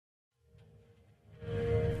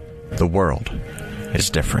The world is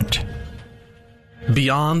different.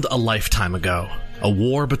 Beyond a lifetime ago, a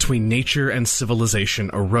war between nature and civilization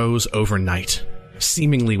arose overnight,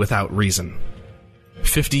 seemingly without reason.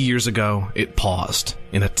 50 years ago, it paused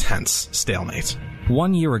in a tense stalemate.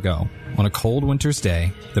 1 year ago, on a cold winter's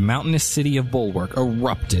day, the mountainous city of Bulwark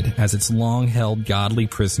erupted as its long-held godly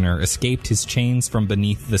prisoner escaped his chains from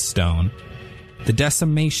beneath the stone. The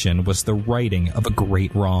decimation was the righting of a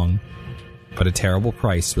great wrong, but a terrible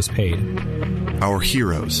price was paid. Our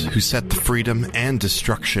heroes, who set the freedom and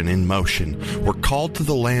destruction in motion, were called to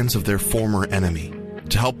the lands of their former enemy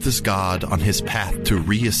to help this god on his path to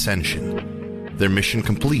reascension. Their mission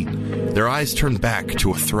complete, their eyes turned back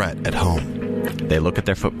to a threat at home. They look at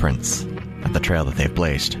their footprints, at the trail that they've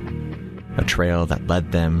blazed. A trail that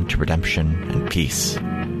led them to redemption and peace.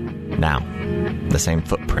 Now, the same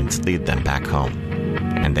footprints lead them back home,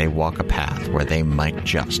 and they walk a path where they might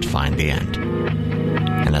just find the end.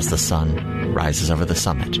 And as the sun rises over the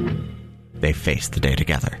summit, they face the day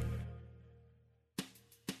together.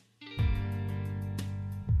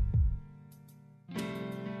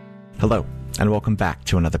 Hello, and welcome back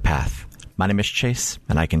to another path. My name is Chase,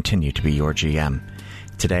 and I continue to be your GM.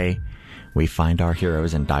 Today, we find our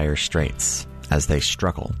heroes in dire straits as they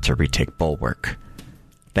struggle to retake Bulwark.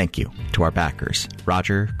 Thank you to our backers,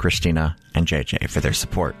 Roger, Christina, and JJ, for their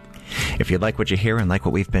support. If you like what you hear and like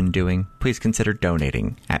what we've been doing, please consider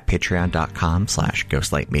donating at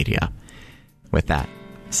patreon.com/ghostlightmedia. With that,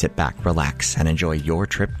 sit back, relax, and enjoy your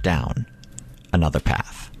trip down another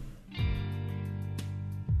path.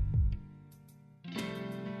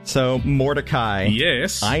 So, Mordecai.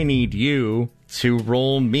 Yes? I need you to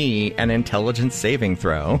roll me an intelligence saving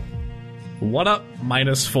throw. What up?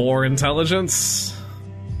 -4 intelligence.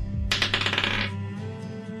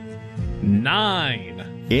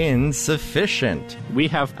 9. Insufficient. We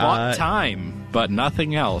have bought time, but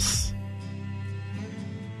nothing else.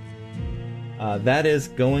 That is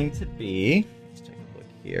going to be... Let's take a look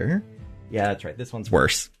here. Yeah, that's right. This one's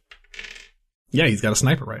worse. Yeah, he's got a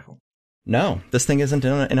sniper rifle. No, this thing isn't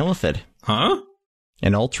an Illithid. Huh?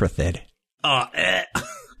 An Ultrathid.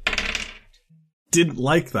 Didn't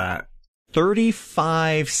like that.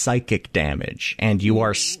 35 psychic damage, and you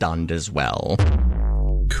are stunned as well.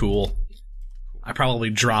 Cool. I probably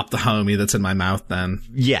dropped the homie that's in my mouth then.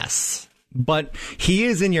 Yes, but he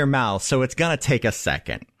is in your mouth, so it's gonna take a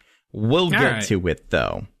second. We'll get to it,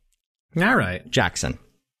 though. All right. Jackson,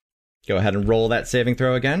 go ahead and roll that saving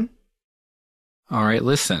throw again. All right,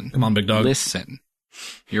 listen. Come on, big dog. Listen.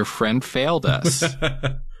 Your friend failed us.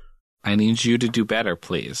 I need you to do better,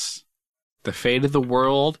 please. The fate of the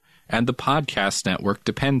world and the podcast network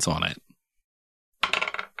depends on it.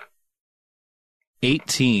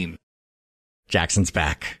 18. Jackson's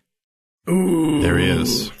back. Ooh. There he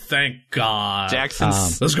is. Thank God.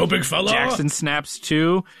 Let's go, big fella. Jackson snaps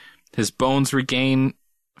to. His bones regain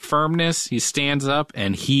firmness. He stands up,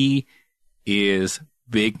 and he is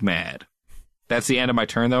big mad. That's the end of my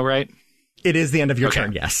turn, though, right? It is the end of your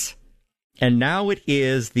turn, yes. And now it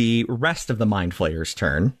is the rest of the Mind Flayer's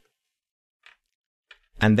turn.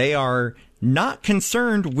 And they are not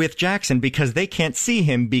concerned with Jackson because they can't see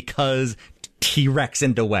him because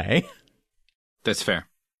T-Rexed away. That's fair.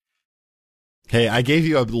 Hey, I gave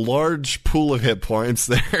you a large pool of hit points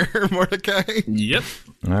there, Mordecai. Yep.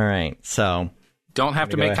 All right, so... Don't have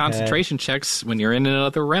to make concentration checks when you're in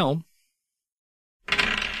another realm.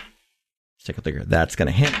 Let's take a look here. That's going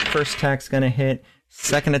to hit. First attack's going to hit.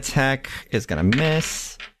 Second attack is going to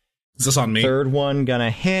miss. Is this on me? Third one going to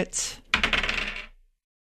hit.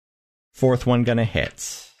 Fourth one going to hit.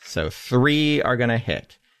 So 3 are going to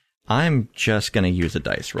hit. I'm just going to use a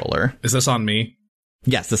dice roller. Is this on me?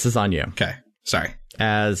 Yes, this is on you. Okay. Sorry.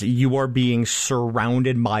 As you are being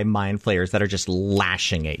surrounded by mind flayers that are just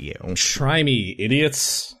lashing at you. Try me,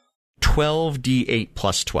 idiots. 12d8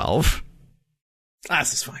 plus 12.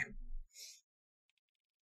 This is fine.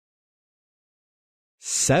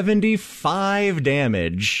 75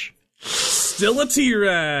 damage. Still a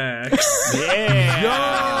T-Rex. Yeah. Yo,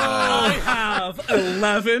 I have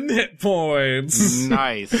 11 hit points.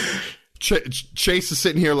 Nice. Chase is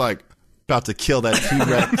sitting here like, about to kill that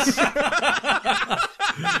T-Rex.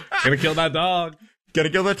 Gonna kill that dog. Gonna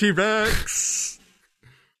kill that T-Rex.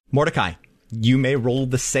 Mordecai, you may roll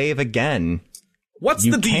the save again. What's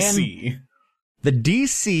the DC? The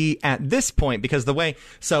DC at this point, because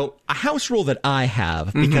so a house rule that I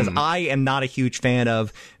have, because I am not a huge fan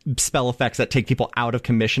of spell effects that take people out of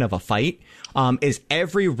commission of a fight, is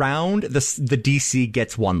every round the DC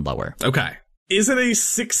gets 1 lower. Okay. Is it a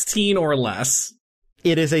 16 or less?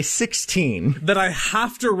 It is a 16. Then I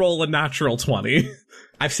have to roll a natural 20.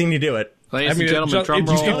 I've seen you do it. Ladies and gentlemen, drum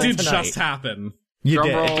roll. It did tonight. just happen. You Drum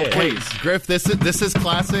did. roll, It did. please. Griff, this is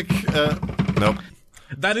classic. Nope.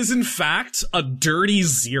 That is, in fact, a dirty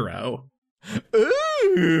 0.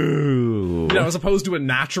 Ooh. As opposed to a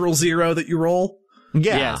natural 0 that you roll.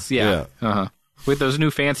 Yeah. Yes, yeah. Uh-huh. With those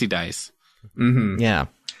new fancy dice. Yeah.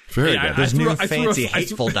 Very Yeah, good. Those new I threw a- fancy, I threw-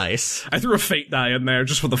 hateful dice. I threw a fate die in there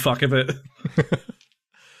just for the fuck of it.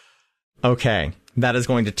 Okay. That is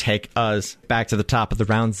going to take us back to the top of the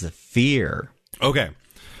round, Zephyr. Okay.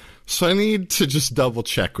 So I need to just double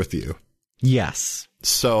check with you. Yes.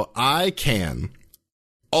 So I can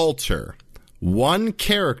alter one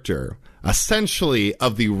character, essentially,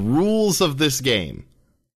 of the rules of this game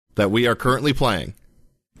that we are currently playing.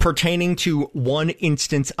 Pertaining to one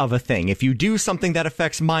instance of a thing. If you do something that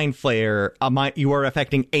affects Mind Flayer, you are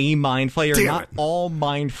affecting a Mind Flayer, Damn not it. all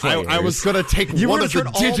Mind Flayers. I was going to take You one were of the turn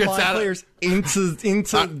all digits Mind out of... Flayers into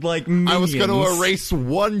like minions. I was going to erase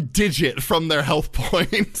one digit from their health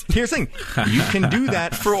point. Here's the thing. You can do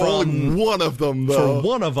that For only one of them, though. For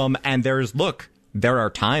one of them, and there are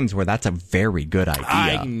times where that's a very good idea.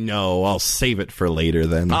 I know. I'll save it for later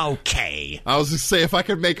then. Okay. I was just say if I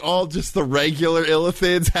could make all just the regular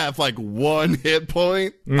Illithids have like one hit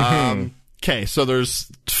point. Okay, so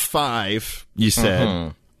there's 5. You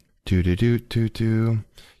said. Do.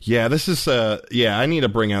 Yeah, this is I need to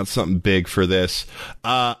bring out something big for this.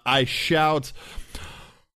 I shout,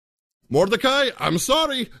 Mordecai, I'm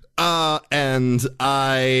sorry. And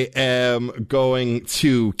I am going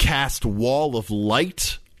to cast Wall of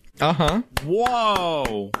Light.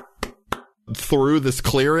 Whoa! Through this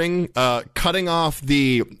clearing, cutting off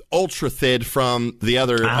the Ultrathid from the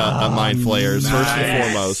other Mind Flayers, first and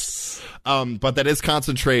foremost. But that is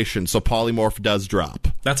concentration, so Polymorph does drop.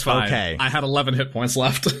 That's fine. Okay. I had 11 hit points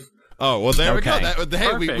left. Oh, well, there we go. Okay.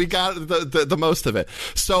 Hey, we got the most of it.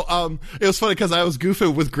 So, it was funny because I was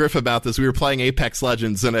goofing with Griff about this. We were playing Apex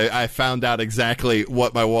Legends, and I found out exactly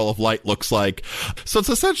what my Wall of Light looks like. So it's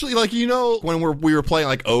essentially like, when we were playing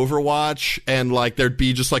like Overwatch, and like there'd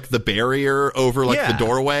be just like the barrier over like the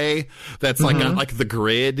doorway that's like got like the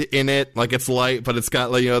grid in it, like it's light, but it's got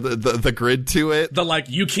like the grid to it.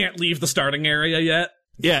 You can't leave the starting area yet.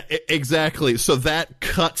 Yeah, exactly. So that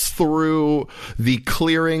cuts through the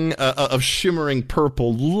clearing of shimmering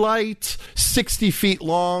purple light, 60 feet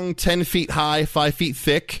long, 10 feet high, 5 feet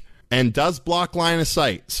thick, and does block line of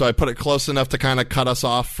sight. So I put it close enough to kind of cut us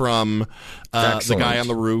off from the guy on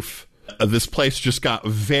the roof. This place just got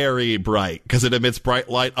very bright because it emits bright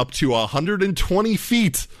light up to 120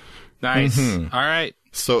 feet. Nice. All right.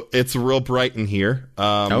 So it's real bright in here.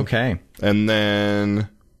 Okay. And then...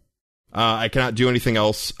 I cannot do anything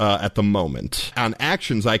else at the moment. On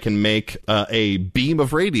actions, I can make a beam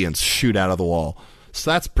of radiance shoot out of the wall.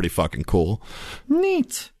 So that's pretty fucking cool.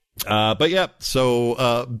 Neat. But yeah,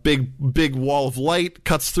 so big wall of light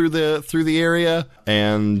cuts through the area,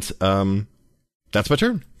 and that's my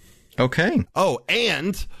turn. Okay. Oh,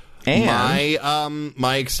 and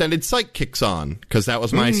my extended sight kicks on because that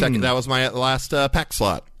was my second. That was my last pack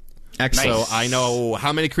slot. Excellent. So I know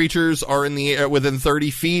how many creatures are in the air within 30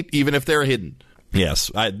 feet, even if they're hidden. Yes,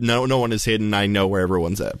 no one is hidden. I know where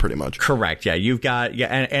everyone's at, pretty much. Correct. Yeah, you've got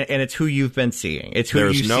and it's who you've been seeing. It's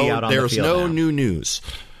who see out on the field. There's no new news.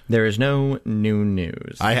 There is no new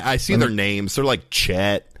news. I see their names. They're like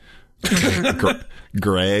Chet,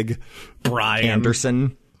 Greg, Brian.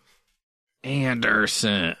 Anderson.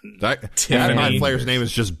 That Tiffany. Mind Flayer's name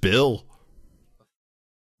is just Bill.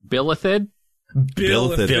 Billithid?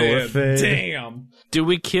 Billithid. Damn. Do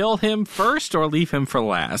we kill him first or leave him for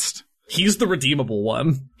last? He's the redeemable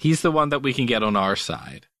one. He's the one that we can get on our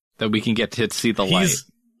side. That we can get to see the light.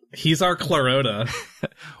 He's our Clarota.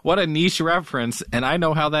 What a niche reference, and I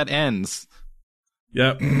know how that ends.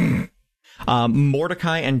 Yep.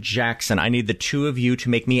 Mordecai and Jackson, I need the two of you to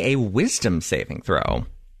make me a wisdom saving throw.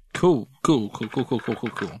 Cool.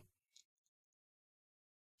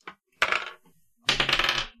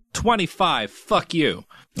 25. Fuck you.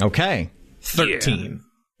 Okay. 13.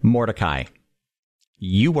 Mordecai,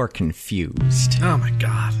 you are confused. Oh my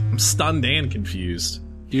god. I'm stunned and confused.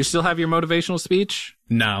 Do you still have your motivational speech?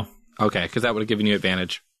 No. Okay, because that would have given you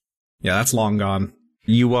advantage. Yeah, that's long gone.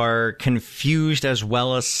 You are confused as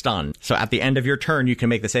well as stunned. So at the end of your turn, you can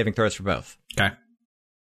make the saving throws for both. Okay.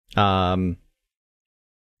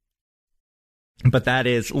 But that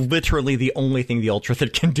is literally the only thing the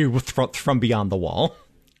Ultrathid can do from beyond the wall.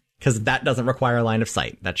 Because that doesn't require a line of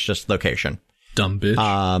sight. That's just location. Dumb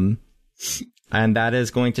bitch. And that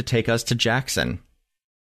is going to take us to Jackson.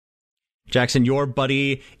 Jackson, your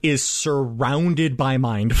buddy is surrounded by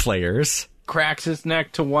Mind Flayers. Cracks his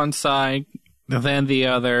neck to one side, then the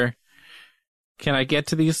other. Can I get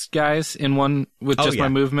to these guys in one with just my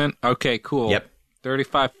movement? Okay, cool. Yep.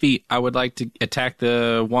 35 feet. I would like to attack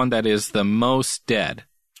the one that is the most dead.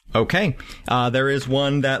 Okay. There is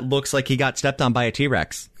one that looks like he got stepped on by a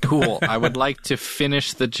T-Rex. Cool. I would like to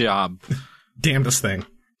finish the job. Damnedest thing.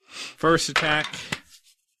 First attack.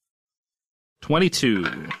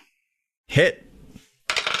 22. Hit.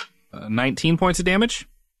 19 points of damage.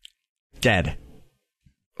 Dead.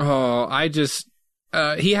 Oh, I just...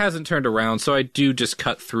 he hasn't turned around, so I do just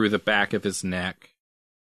cut through the back of his neck.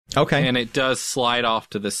 Okay. And it does slide off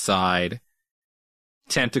to the side.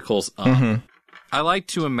 Tentacles up. Mm-hmm. I like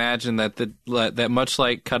to imagine that that much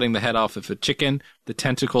like cutting the head off of a chicken, the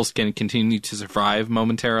tentacles can continue to survive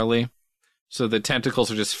momentarily. So the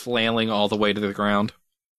tentacles are just flailing all the way to the ground.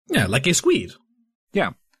 Yeah, like a squid.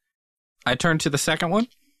 Yeah. I turn to the second one.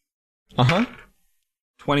 Uh-huh.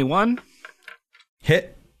 21.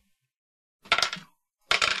 Hit.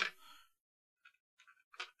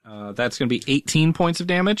 That's going to be 18 points of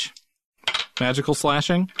damage. Magical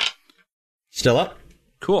slashing. Still up.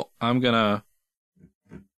 Cool. I'm going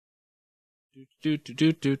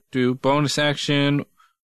to... bonus action,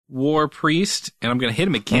 War Priest, and I'm going to hit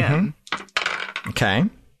him again. Mm-hmm. Okay.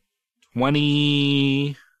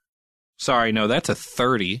 20... Sorry, no, that's a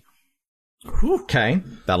 30. Okay.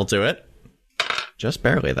 That'll do it. Just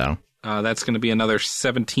barely, though. That's going to be another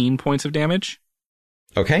 17 points of damage.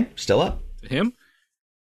 Okay. Still up. To him.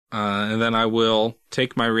 And then I will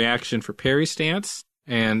take my reaction for parry stance,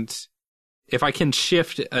 and if I can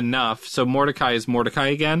shift enough, so Mordecai is Mordecai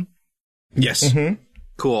again. Yes. Mm-hmm.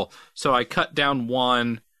 Cool. So I cut down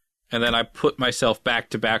one, and then I put myself back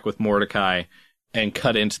to back with Mordecai and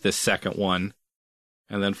cut into the second one,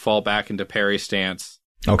 and then fall back into parry stance.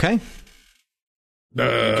 Okay. You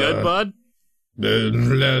good, bud?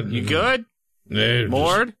 You good?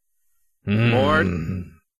 Mord? Mord?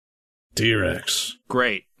 T-Rex.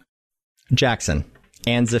 Great. Jackson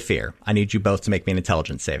and Zephyr, I need you both to make me an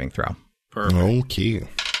intelligence saving throw. Perfect. Okay.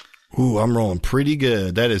 Ooh, I'm rolling pretty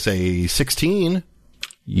good. That is a 16.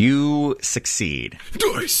 You succeed.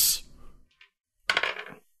 Nice.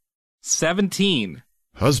 17.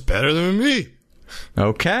 That's better than me.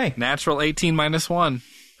 Okay. Natural 18 minus 1.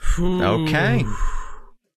 Okay.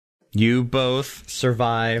 You both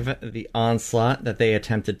survive the onslaught that they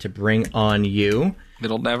attempted to bring on you.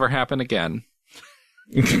 It'll never happen again.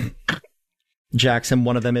 Jackson,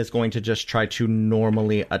 one of them is going to just try to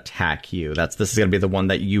normally attack you. This is going to be the one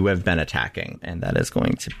that you have been attacking. And that is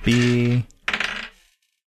going to be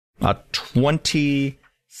a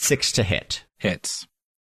 26 to hit. Hits.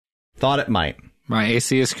 Thought it might. My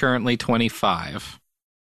AC is currently 25.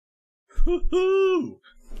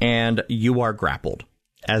 And you are grappled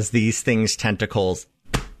as these things tentacles.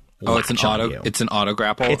 Oh, it's an latch on auto. you. It's an auto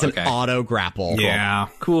grapple. It's okay. an auto grapple. Yeah.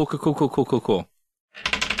 Cool.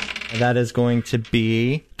 That is going to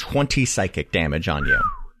be 20 psychic damage on you.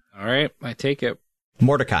 All right, I take it.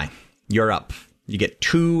 Mordecai, you're up. You get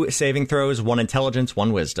 2 saving throws, 1 intelligence,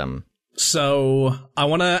 1 wisdom. So, I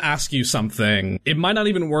want to ask you something. It might not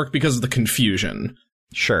even work because of the confusion.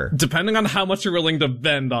 Sure. Depending on how much you're willing to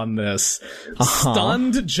bend on this,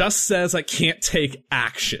 stunned just says I can't take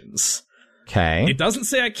actions. Okay. It doesn't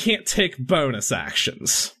say I can't take bonus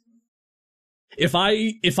actions. If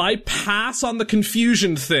I pass on the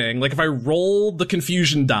confusion thing, like if I roll the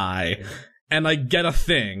confusion die and I get a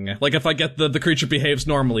thing, like if I get the creature behaves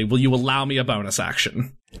normally, will you allow me a bonus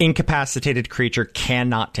action? Incapacitated creature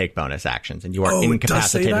cannot take bonus actions, and you are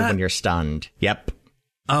incapacitated when you're stunned. Yep.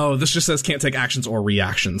 Oh, this just says can't take actions or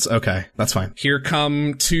reactions. Okay, that's fine. Here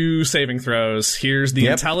come 2 saving throws. Here's the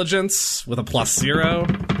intelligence with a +0.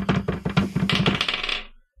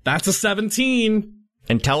 That's a 17.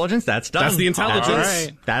 Intelligence, that's done. That's the intelligence. All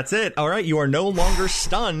right. That's it. All right, you are no longer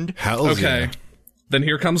stunned. Hell's Okay. yeah. Then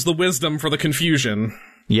here comes the wisdom for the confusion.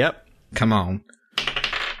 Yep. Come on.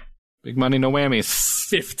 Big money, no whammies.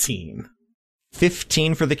 15.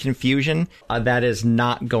 15 for the confusion. That is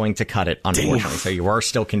not going to cut it, unfortunately. So you are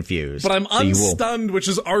still confused. But I'm So you will- unstunned, which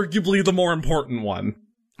is arguably the more important one.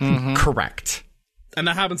 Correct. And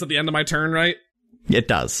that happens at the end of my turn, right? It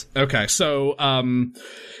does. Okay, so,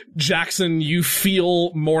 Jackson, you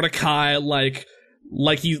feel Mordecai like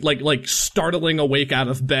he, like startling awake out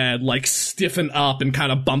of bed, like stiffen up and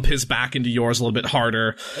kind of bump his back into yours a little bit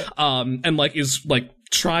harder. And like is like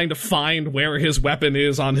trying to find where his weapon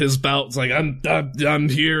is on his belt. It's like, I'm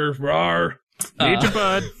here. Rawr. Need you,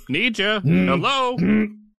 bud. Need you. Hello.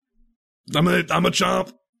 I'm a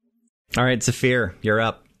chomp. All right, Zephyr, you're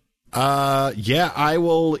up. Yeah, I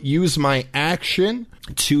will use my action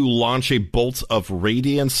to launch a bolt of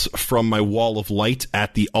radiance from my wall of light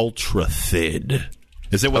at the Ultra Thid.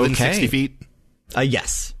 Is it within 60 feet?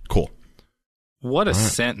 Yes. Cool. What a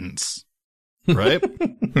sentence. Right?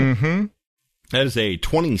 Mm-hmm. That is a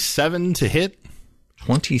 27 to hit.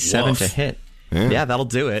 27 Woof. to hit. Yeah. Yeah, that'll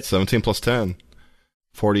do it. 17 plus 10.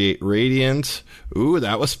 48 radiant. Ooh,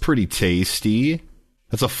 that was pretty tasty.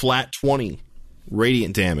 That's a flat 20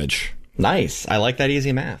 radiant damage. Nice. I like that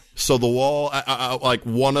easy math. So the wall, like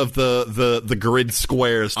one of the grid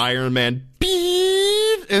squares, Iron Man,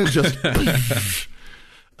 beep, and just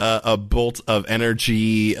a bolt of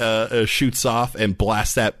energy shoots off and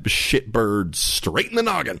blasts that shitbird straight in the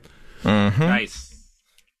noggin. Nice.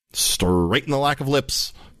 Straight in the lack of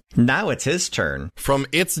lips. Now it's his turn. From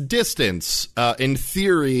its distance, in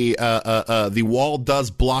theory, the wall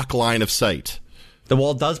does block line of sight. The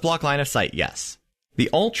wall does block line of sight, yes. The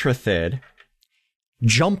Ultrathid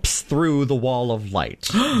jumps through the wall of light.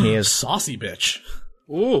 He is Saucy bitch.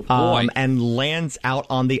 Ooh, boy. and lands out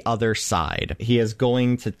on the other side. He is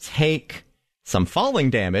going to take some falling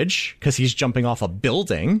damage because he's jumping off a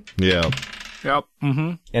building Yeah. Yep.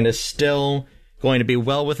 Mm-hmm. and is still going to be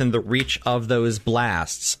well within the reach of those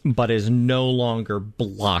blasts, but is no longer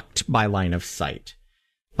blocked by line of sight.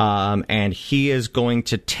 And he is going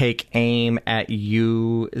to take aim at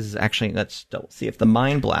you. Let's see if the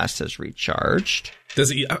Mind Blast has recharged. Does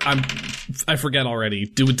he? I forget already.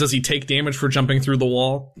 Does he take damage for jumping through the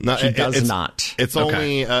wall? No, He does it's not. It's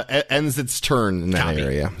only ends its turn in that Copy.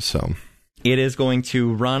 area. So It is going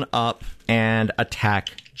to run up and attack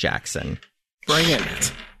Jackson. Bring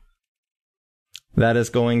it. That is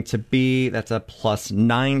going to be, that's a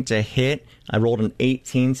 +9 to hit. I rolled an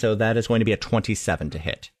 18, so that is going to be a 27 to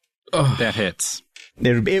hit. That hits.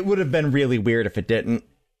 It would have been really weird if it didn't.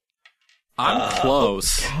 I'm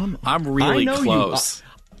close. I'm really I know close.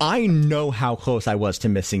 I know how close I was to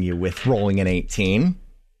missing you with rolling an 18.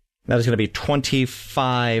 That is going to be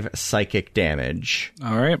 25 psychic damage.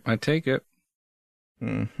 All right, I take it.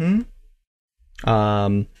 Mm-hmm.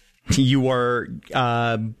 You are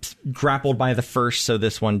grappled by the first, so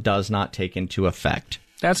this one does not take into effect.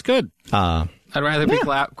 That's good. I'd rather be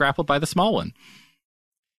grappled by the small one.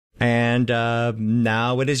 And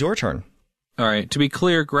now it is your turn. All right. To be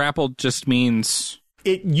clear, grappled just means...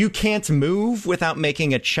 You can't move without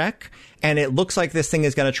making a check, and it looks like this thing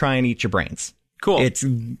is going to try and eat your brains. Cool.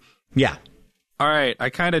 Yeah. All right. I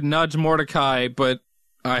kind of nudge Mordecai, but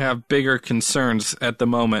I have bigger concerns at the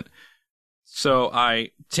moment. So I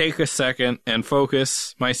take a second and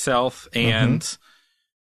focus myself, and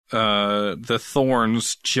the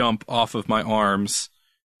thorns jump off of my arms,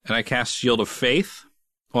 and I cast Shield of Faith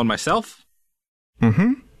on myself.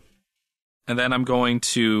 Mm-hmm. And then I'm going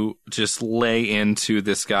to just lay into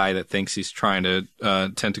this guy that thinks he's trying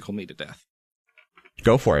to tentacle me to death.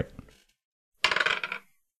 Go for it.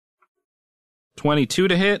 22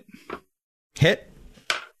 to hit. Hit.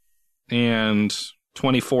 And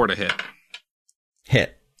 24 to hit.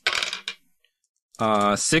 Hit.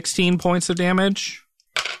 16 points of damage.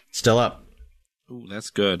 Still up. Ooh, that's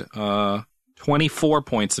good. 24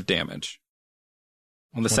 points of damage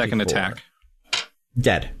on the second 24. attack.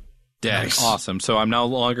 Dead. Dead. Nice. Awesome. So I'm no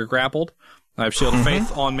longer grappled. I have Shield of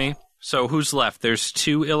Faith on me. So who's left? There's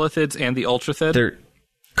 2 Illithids and the Ultrathid? They're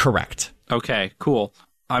correct. Okay, cool.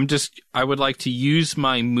 I would like to use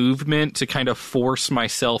my movement to kind of force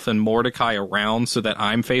myself and Mordecai around so that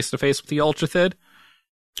I'm face to face with the Ultrathid,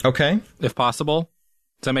 Okay. if possible.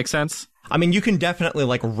 Does that make sense? I mean, you can definitely,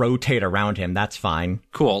 rotate around him. That's fine.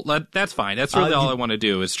 Cool. That's fine. That's really all I want to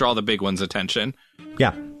do is draw the big one's attention.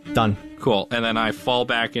 Yeah. Done. Cool. And then I fall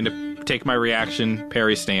back into take my reaction,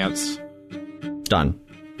 parry stance. Done.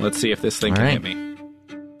 Let's see if this thing All can right. hit me.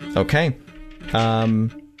 Okay.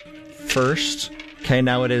 First... Okay,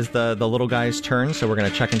 now it is the little guy's turn, so we're going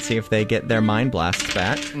to check and see if they get their Mind Blasts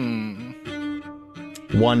back.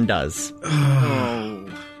 One does. Oh.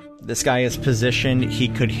 This guy is positioned. He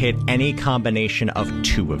could hit any combination of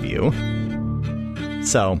 2 of you.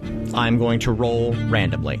 So, I'm going to roll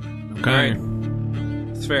randomly. Okay.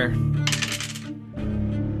 It's fair.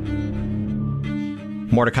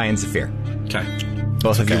 Mordecai and Zephyr. Okay.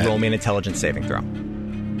 Both of you Okay. roll me an intelligence saving throw.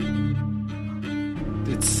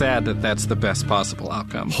 It's sad that that's the best possible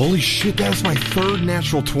outcome. holy shit, that's my 3rd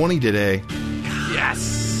natural 20 today.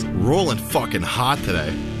 Yes! Rolling fucking hot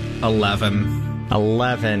today. 11.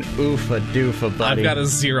 11. Oofa doofa, buddy. I've got a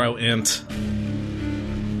 0 int.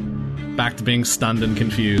 Back to being stunned and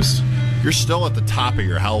confused. You're still at the top of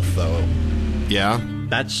your health, though. Yeah?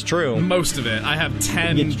 That's true. Most of it. I have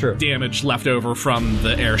 10 It's true. damage left over from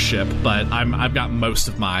the airship, but I've got most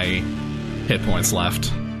of my hit points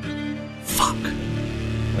left. Fuck.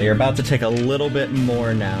 Well, you're about to take a little bit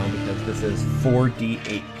more now because this is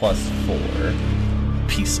 4d8 plus 4.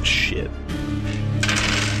 Piece of shit.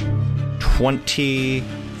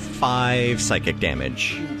 25 psychic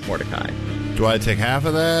damage, Mordecai. Do I take half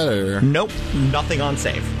of that, or? Nope, nothing on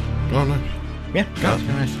save. Oh, no. Yeah, that's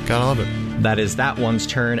nice. Gotta love it. That is that one's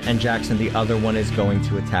turn, and Jackson, the other one is going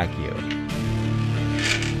to attack you.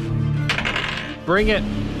 Bring it.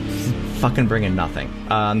 Fucking bringing nothing.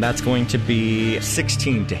 That's going to be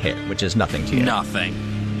 16 to hit, which is nothing to you. Nothing.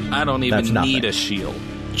 I don't even need a shield.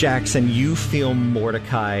 Jackson, you feel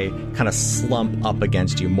Mordecai kind of slump up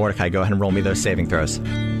against you. Mordecai, go ahead and roll me those saving throws.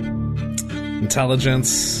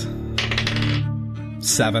 Intelligence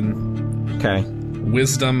 7. Okay.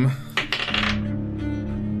 Wisdom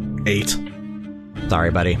 8.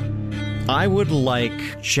 Sorry, buddy. I would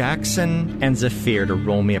like Jackson and Zephyr to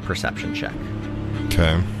roll me a perception check.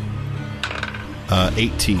 Okay.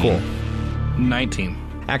 18. Cool. 19.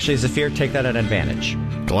 Actually, Zephyr, take that at advantage.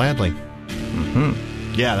 Gladly. Mm-hmm.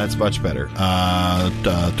 Yeah, that's much better.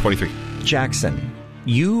 23. Jackson,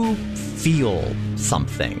 you feel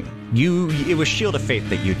something. It was Shield of Faith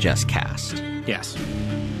that you just cast. Yes.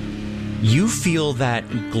 You feel that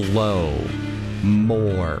glow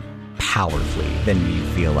more powerfully than you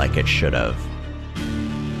feel like it should have.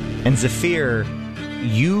 And Zephyr,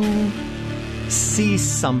 you see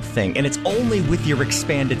something, and it's only with your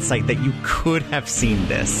expanded sight that you could have seen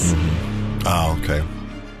this. Mm-hmm. Oh, okay.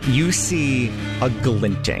 You see a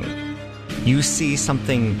glinting. You see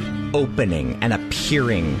something opening and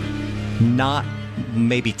appearing not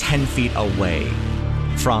maybe 10 feet away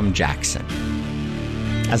from Jackson,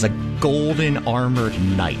 as a golden armored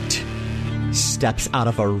knight steps out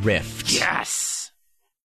of a rift. Yes!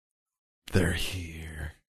 They're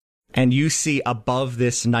here. And you see above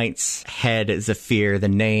this knight's head, Zephyr, the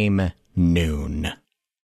name Noon.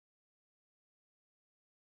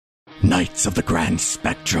 Knights of the Grand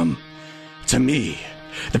Spectrum, to me,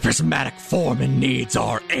 the prismatic foreman needs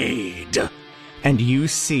our aid. And you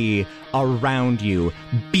see around you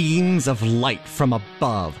beams of light from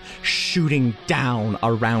above shooting down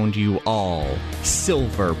around you all.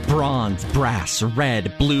 Silver, bronze, brass,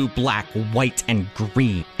 red, blue, black, white, and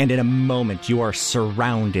green. And in a moment you are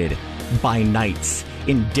surrounded by knights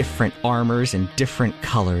in different armors and different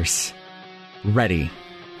colors, ready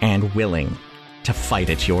and willing to fight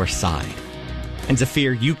at your side. And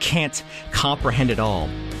Zephyr, you can't comprehend it all,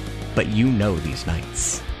 but you know these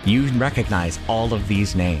knights. You recognize all of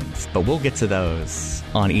these names, but we'll get to those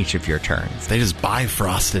on each of your turns. They just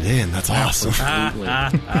bifrosted in. That's awesome.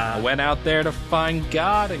 I went out there to find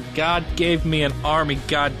God, and God gave me an army,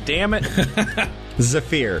 god damn it.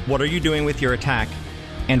 Zephyr, what are you doing with your attack,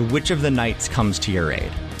 and which of the knights comes to your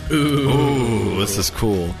aid? Ooh, this is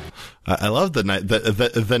cool. I love the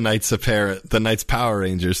Knights Power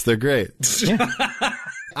Rangers. They're great.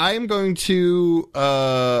 I am going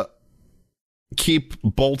to keep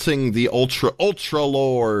bolting the Ultra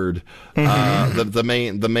Lord, the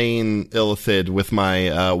main Illithid with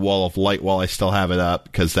my Wall of Light while I still have it up,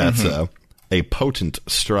 because that's a potent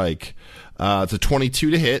strike. It's a 22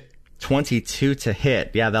 to hit. 22 to hit.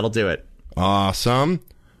 Yeah, that'll do it. Awesome.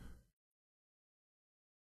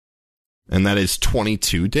 And that is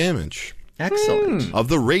 22 damage. Excellent. Of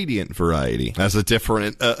the Radiant variety. As a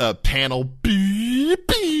different panel.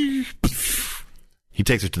 He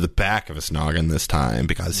takes it to the back of his noggin this time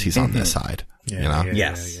because he's on this side. Yeah,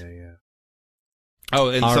 Yes. Oh,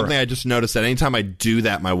 and something I just noticed that anytime I do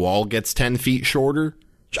that, my wall gets 10 feet shorter.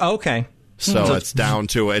 Okay. So it's down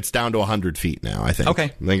to 100 feet now, I think. Okay.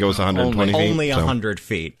 I think it was 120 feet. Only 100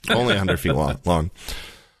 feet. Only 100 feet long.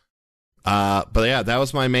 But yeah, that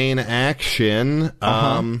was my main action.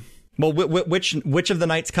 Well, which of the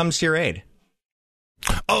knights comes to your aid?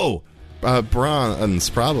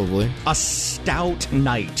 Bronze, probably. A stout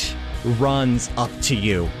knight runs up to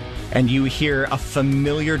you, and you hear a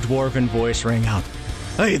familiar dwarven voice ring out.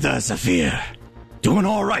 Hey there, Zephyr. Doing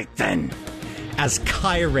all right, then. As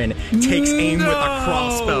Chiron takes aim with a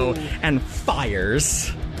crossbow and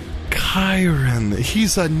fires. Chiron,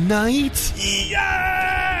 he's a knight?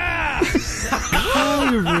 Yeah!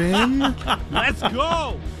 Chiron? Let's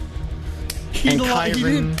go! He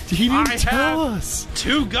didn't tell us.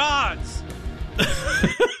 2 gods!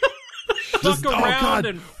 Fuck around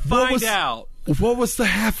and find out. What was the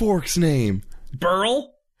half-orc's name?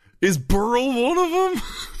 Burl? Is Burl one of them?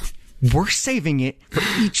 We're saving it for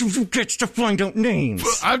each of you gets to find out names.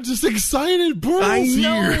 I'm just excited. Burl's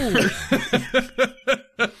here.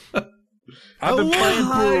 I've been playing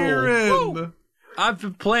Burl. I've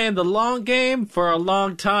been playing the long game for a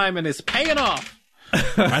long time, and it's paying off.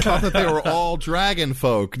 I thought that they were all dragon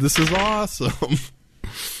folk. This is awesome.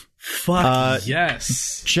 Fuck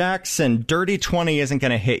yes. Jackson, dirty 20 isn't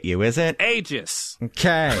going to hit you, is it? Aegis.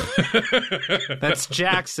 Okay. That's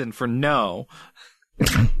Jackson for no.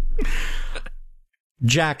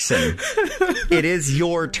 Jackson, it is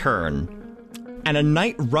your turn, and a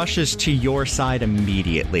knight rushes to your side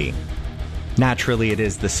immediately. Naturally, it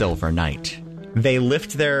is the Silver Knight. They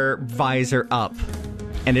lift their visor up,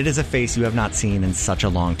 and it is a face you have not seen in such a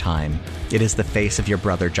long time. It is the face of your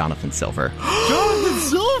brother, Jonathan Silver. Jonathan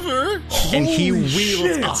Silver? And he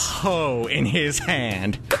wields a hoe in his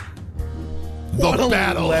hand. The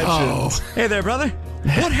battle hoe. Hey there, brother.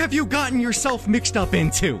 What have you gotten yourself mixed up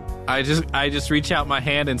into? I just reach out my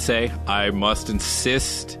hand and say, I must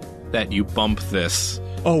insist that you bump this.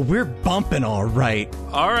 Oh, we're bumping all right.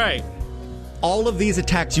 All right. All of these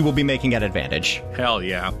attacks you will be making at advantage. Hell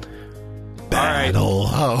yeah. Battle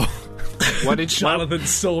hoe. What did Jonathan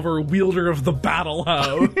Silver, wielder of the battle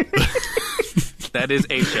hoe. That is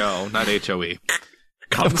H-O, not H-O-E.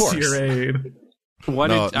 Comes course. to your aid.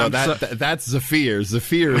 That's Zephyr.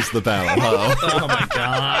 Zephyr is the battle hoe. Oh my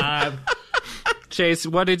god. Chase,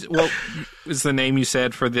 what is the name you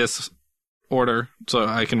said for this order so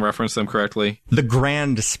I can reference them correctly? The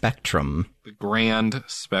Grand Spectrum. The Grand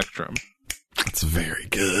Spectrum. That's very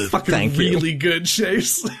good. Thank you. Really good,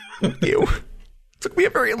 Chase. You. Took me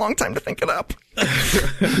a very long time to think it up.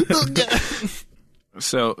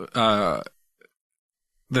 So,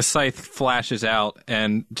 the scythe flashes out,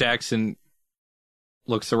 and Jackson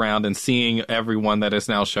looks around and seeing everyone that has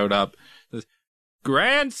now showed up, says,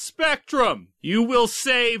 Grand Spectrum, you will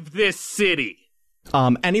save this city.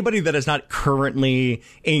 Anybody that is not currently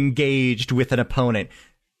engaged with an opponent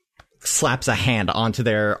slaps a hand onto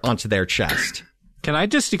their chest. Can I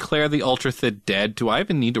just declare the Ultrathid dead? Do I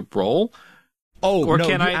even need to roll? Oh, Or no,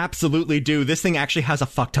 can you I absolutely do. This thing actually has a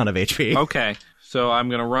fuck ton of HP. Okay, so I'm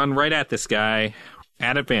going to run right at this guy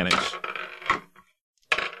at advantage.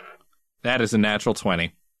 That is a natural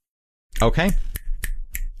 20. Okay.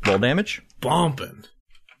 Roll damage. Bumping.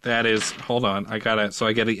 That is, hold on, I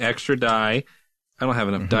get the extra die. I don't have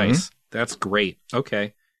enough dice. That's great.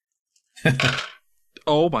 Okay.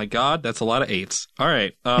 Oh my god, that's a lot of 8s. All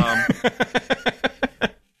right.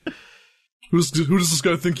 Who does this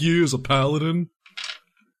guy think he is? A paladin?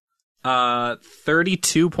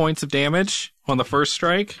 32 points of damage on the first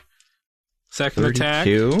strike. Second attack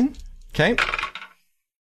 32. Okay.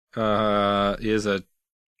 is a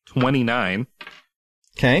 29.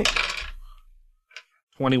 Okay.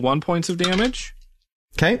 21 points of damage.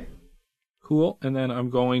 Okay. Cool. And then I'm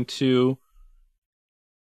going to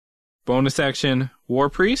bonus action War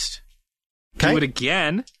Priest. Okay. Do it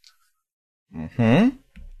again. Mm-hmm.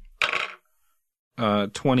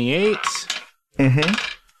 28. Mm-hmm.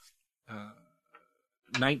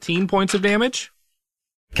 19 points of damage.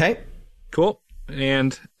 Okay. Cool.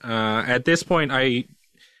 And at this point, I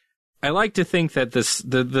like to think that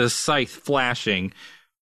the scythe flashing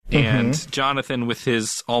and Jonathan with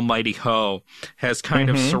his almighty hoe has kind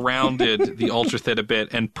of surrounded the Ultrathid a bit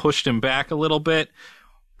and pushed him back a little bit.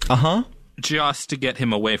 Uh-huh. Just to get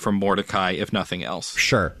him away from Mordecai, if nothing else.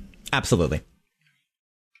 Sure. Absolutely.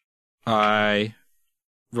 I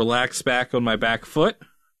relax back on my back foot.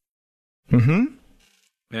 Mm-hmm.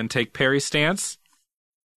 And take parry stance.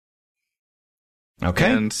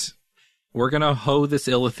 Okay. And we're going to hoe this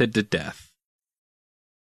Illithid to death.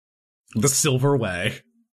 The Silver Way.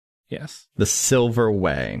 Yes. The Silver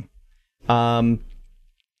Way. That's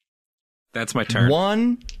my turn.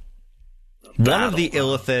 One of the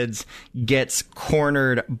Illithids gets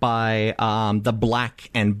cornered by the Black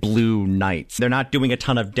and Blue Knights. They're not doing a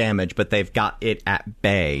ton of damage, but they've got it at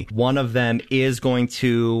bay. One of them is going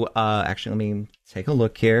to... actually, let me take a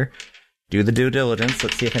look here. Do the due diligence.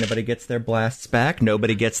 Let's see if anybody gets their blasts back.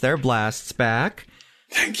 Nobody gets their blasts back.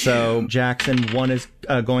 So Jackson, one is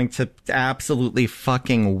going to absolutely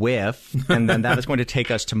fucking whiff, and then that is going to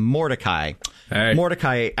take us to Mordecai. Hey.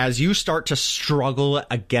 Mordecai, as you start to struggle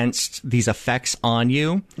against these effects on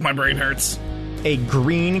you, My brain hurts. a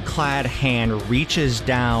green-clad hand reaches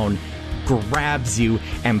down, grabs you,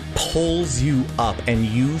 and pulls you up, and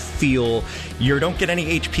you feel you don't get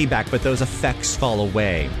any HP back, but those effects fall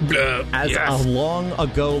away. As a long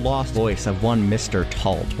ago lost voice of one Mr.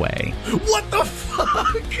 Taldway. What the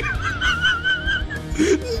fuck?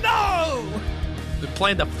 No! They're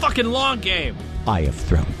playing the fucking long game. I have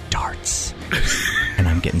thrown darts, and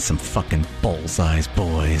I'm getting some fucking bullseyes,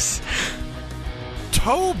 boys.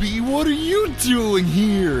 Toby, what are you doing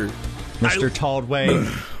here? Mr. Taldway.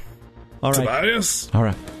 All right. Tobias? All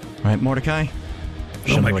right, Mordecai.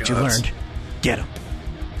 Show me my what you God. learned. Get him.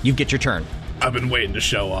 You get your turn. I've been waiting to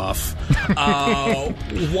show off.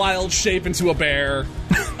 Wild shape into a bear.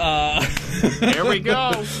 There we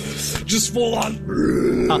go. Just full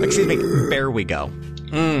on. Excuse me, bear we go.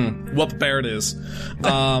 What bear it is.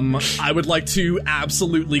 I would like to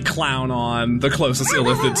absolutely clown on the closest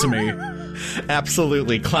illithid to me.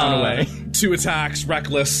 Absolutely, clown away. 2 attacks,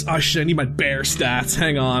 reckless. Oh shit, I need my bear stats.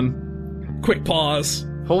 Hang on. Quick pause.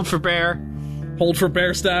 Hold for bear. Hold for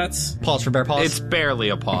bear stats. Pause for bear pause. It's barely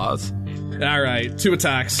a pause. Alright, 2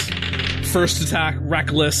 attacks. First attack,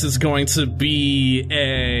 reckless, is going to be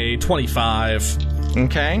a 25.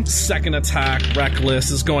 Okay. Second attack, reckless,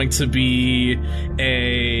 is going to be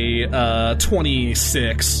a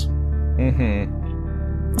 26.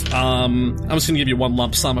 I'm just gonna give you 1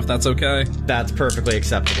 lump sum if that's okay. That's perfectly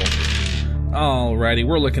acceptable. Alrighty,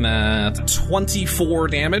 we're looking at 24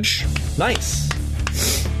 damage. Nice.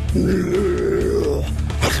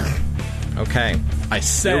 Okay. I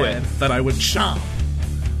said that I would chomp.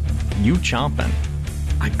 You chomping.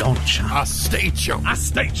 I gonna chomp. I stay chomp. I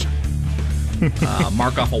stay chomp.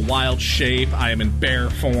 Mark off a wild shape. I am in bear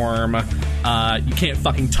form. You can't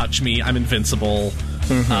fucking touch me. I'm invincible.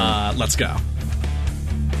 Let's go.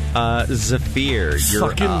 Zephyr, you're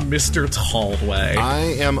fucking up. Mr. Tallway. I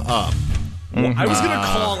am up. I was gonna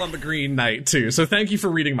call on the Green Knight too, so thank you for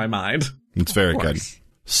reading my mind. It's very good.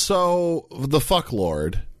 So, the fuck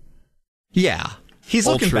lord. Yeah. He's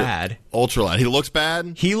looking bad. Ultralight. He looks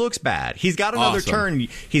bad? He looks bad. He's got another Awesome. turn.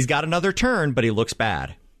 He's got another turn, but he looks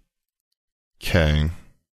bad. Okay.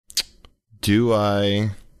 Do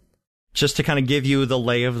I... Just to kind of give you the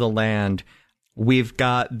lay of the land, we've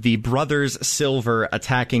got the Brothers Silver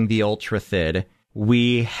attacking the Ultrathid.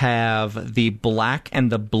 We have the Black and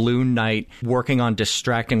the Blue Knight working on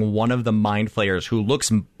distracting one of the Mind Flayers who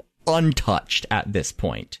looks untouched at this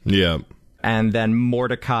point. Yeah. And then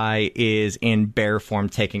Mordecai is in bear form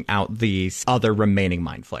taking out the other remaining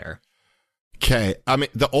Mind Flayer. Okay. I mean,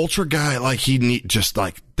 the Ultra guy, like,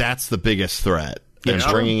 that's the biggest threat. And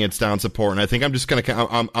bringing its down support. And I think I'm just going to...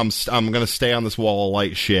 I'm going to stay on this wall of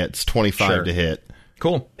light shit. It's 25 to hit.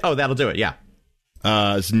 Cool. Oh, that'll do it, yeah.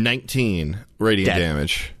 It's 19 radiant Dead.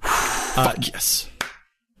 damage. Fuck yes.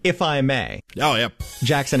 If I may, Oh, yep.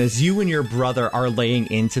 Jackson, as you and your brother are laying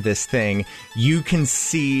into this thing, you can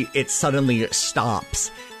see it suddenly stops,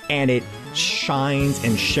 and it shines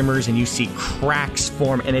and shimmers, and you see cracks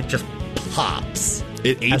form, and it just pops.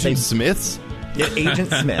 It Agent Smiths? It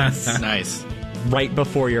Agent Smiths Nice. right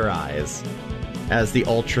before your eyes as the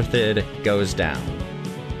Ultrathid goes down.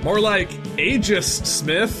 More like Aegis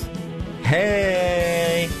Smith.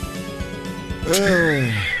 Hey!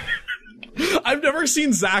 I've never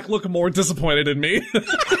seen Zach look more disappointed in me.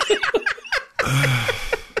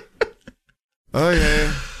 Oh,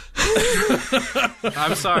 yeah.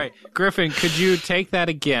 I'm sorry. Griffin, could you take that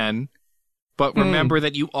again? But remember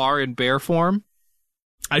that you are in bear form?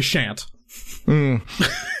 I shan't.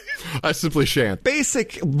 I simply shan't.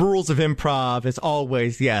 Basic rules of improv is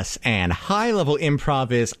always yes, and high-level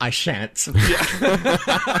improv is I shan't.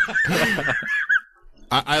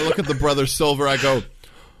 I look at the Brother Silver, I go,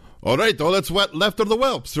 all right, all that's left are the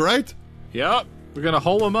whelps, right? Yep. We're going to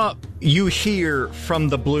hole him up. You hear from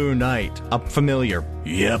the Blue Knight a familiar,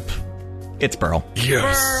 yep. It's Burl.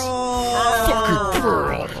 Yes. Fucking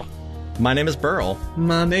Pearl. My name is Burl.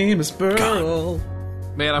 My name is Burl.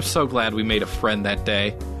 Man, I'm so glad we made a friend that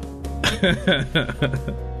day.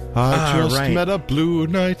 I just right. met a Blue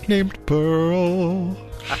Knight named Pearl.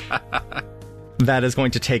 That is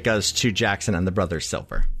going to take us to Jackson and the Brothers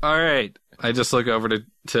Silver. All right. I just look over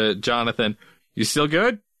to Jonathan. You still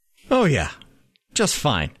good? Oh, yeah. Just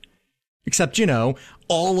fine. Except,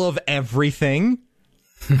 all of everything.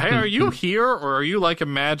 Hey, are you here, or are you like a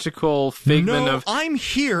magical figment No, of... I'm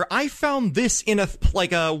here. I found this in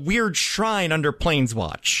a weird shrine under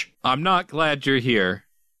Planeswatch. I'm not glad you're here,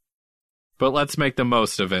 but let's make the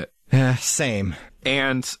most of it. Same.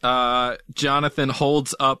 And Jonathan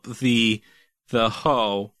holds up the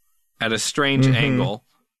hoe at a strange angle,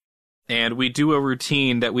 and we do a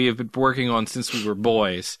routine that we have been working on since we were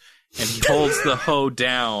boys. And he holds the hoe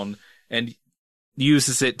down and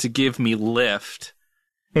uses it to give me lift.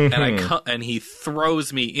 And he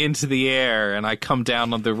throws me into the air, and I come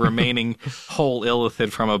down on the remaining whole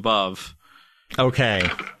illithid from above. Okay.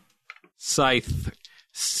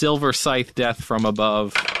 Silver scythe death from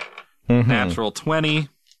above. Natural 20.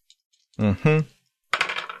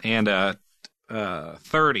 And a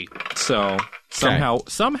 30. So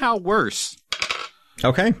somehow worse.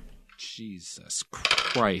 Okay. Jesus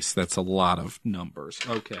Christ, that's a lot of numbers.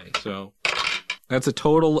 Okay, so that's a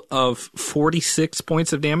total of 46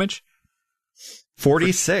 points of damage.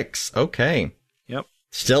 46. Okay. Yep.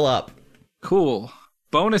 Still up. Cool.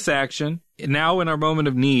 Bonus action. Now in our moment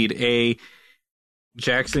of need,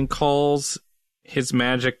 Jackson calls his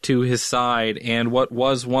magic to his side, and what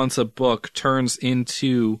was once a book turns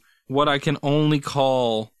into what I can only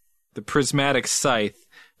call the prismatic scythe,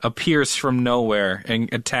 appears from nowhere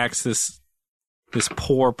and attacks this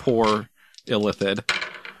poor Illithid.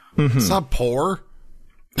 It's not poor.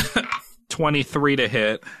 23 to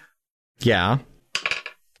hit. Yeah.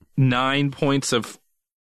 9 points of...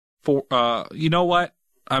 you know what?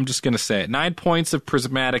 I'm just going to say it. 9 points of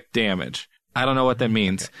prismatic damage. I don't know what that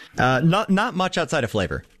means. Not much outside of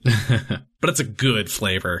flavor. But it's a good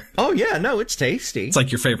flavor. Oh, yeah, no, it's tasty. It's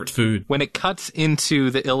like your favorite food. When it cuts into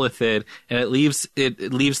the Illithid and it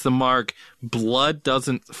leaves the mark, blood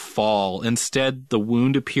doesn't fall. Instead, the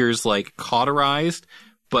wound appears like cauterized,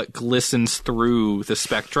 but glistens through the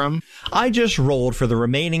spectrum. I just rolled for the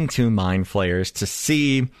remaining 2 Mind Flayers to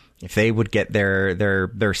see if they would get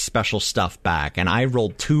their special stuff back, and I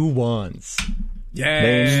rolled 2 1s. Yay!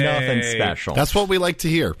 There's nothing special. That's what we like to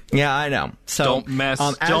hear. Yeah, I know. So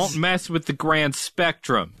Don't mess with the grand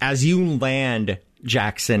spectrum. As you land,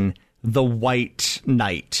 Jackson, the White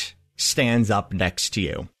Knight stands up next to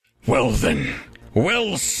you. Well then,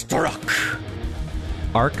 well struck,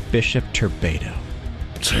 Archbishop Turbado.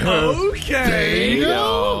 Okay.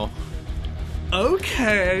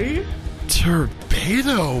 Okay.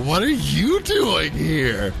 Turbado, what are you doing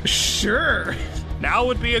here? Sure. Now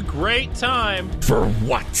would be a great time. For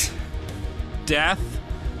what? Death.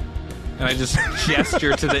 And I just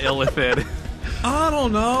gesture to the Illithid. I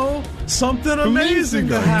don't know. Something amazing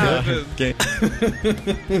to happen.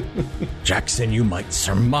 Jackson, you might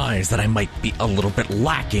surmise that I might be a little bit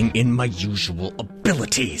lacking in my usual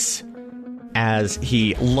abilities. As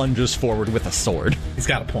he lunges forward with a sword. He's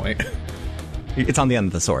got a point. It's on the end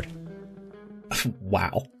of the sword.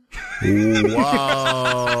 Wow.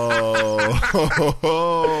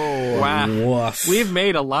 Wow. Woof. We've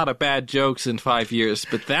made a lot of bad jokes in 5 years,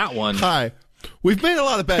 but that one... Hi. We've made a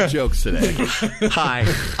lot of bad jokes today. Hi,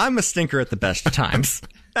 I'm a stinker at the best of times.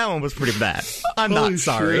 That one was pretty bad. I'm not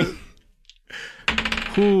sorry.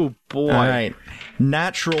 Ooh, boy. All right.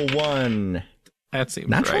 Natural 1. That seems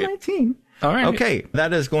Natural right. 19. All right. Okay,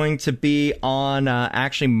 that is going to be on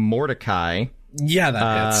actually Mordecai. Yeah,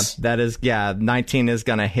 that hits. That is, 19 is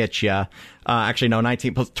going to hit you. Actually, no,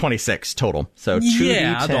 19 plus 26 total. So 2d10.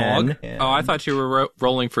 Yeah, dog. Oh, I thought you were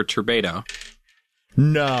rolling for Turbado.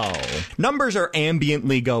 No. Numbers are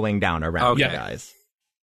ambiently going down around you Okay. guys.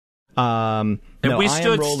 If we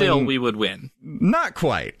stood still, we would win. Not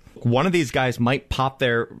quite. One of these guys might pop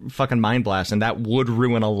their fucking mind blast, and that would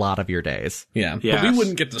ruin a lot of your days. Yeah. Yes. But we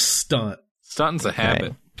wouldn't get to stunt. Stunting's a habit.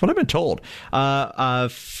 Okay. That's what I've been told.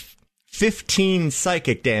 15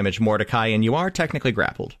 psychic damage, Mordecai, and you are technically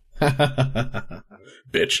grappled.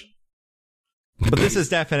 Bitch. But this is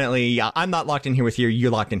definitely, I'm not locked in here with you,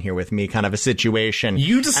 you're locked in here with me kind of a situation.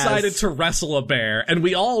 You decided to wrestle a bear, and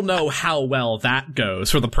we all know how well that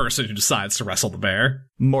goes for the person who decides to wrestle the bear.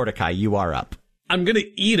 Mordecai, you are up. I'm gonna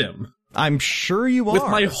eat him. I'm sure you are. With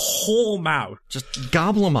my whole mouth. Just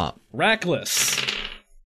gobble him up. Reckless.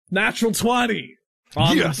 Natural 20.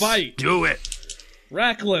 On the bite. Do it.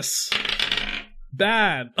 Reckless.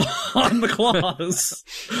 Bad. On the claws.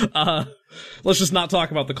 Let's just not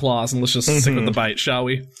talk about the claws and let's just stick with the bite, shall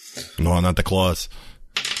we? No, not the claws.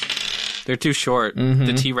 They're too short.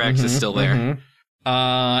 The T-Rex is still there.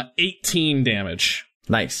 18 damage.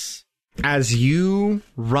 Nice. As you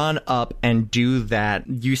run up and do that,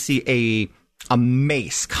 you see a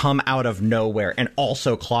mace come out of nowhere and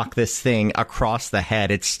also clock this thing across the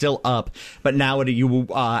head. It's still up, but now you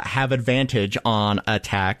have advantage on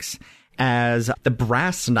attacks as the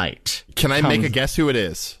Brass Knight. Can I make a guess who it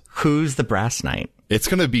is? Who's the Brass Knight? It's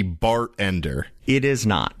going to be Bart Ender. It is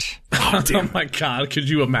not. Oh my god, could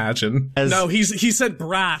you imagine? No, he said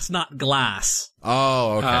brass, not glass.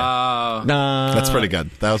 Oh, okay. That's pretty good.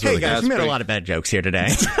 That was Hey really guys, good. we made a lot of bad jokes here today.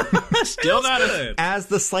 Still not a... As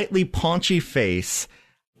the slightly paunchy face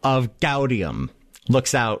of Gaudium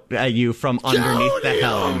looks out at you from underneath the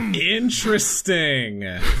helm. Interesting.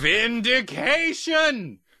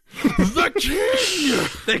 Vindication! The king!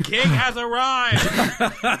 The king has arrived!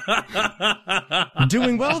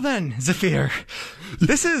 Doing well then, Zephyr.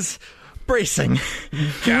 This is bracing.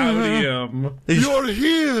 Gaudium. You're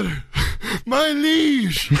here, my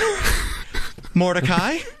liege.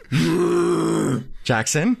 Mordecai?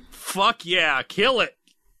 Jackson? Fuck yeah, kill it!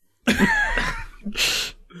 The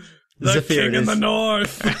Zephyr, king in the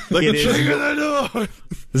north. Like It the is- king of the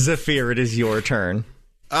north. Zephyr, it is your turn.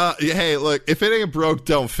 Hey, look, if it ain't broke,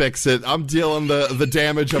 don't fix it. I'm dealing the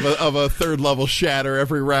damage of a third level shatter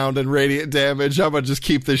every round and radiant damage. I'm gonna just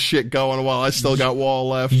keep this shit going while I still got wall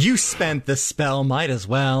left. You spent the spell, might as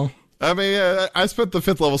well. I mean, I spent the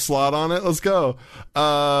 5th level slot on it. Let's go.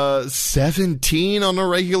 17 on a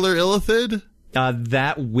regular Illithid?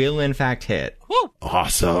 That will in fact hit. Woo.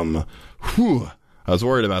 Awesome. Whew. I was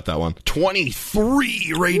worried about that one.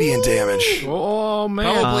 23 radiant damage. Oh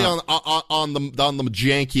man! Probably on the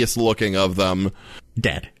jankiest looking of them.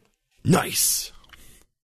 Dead. Nice.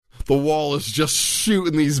 The wall is just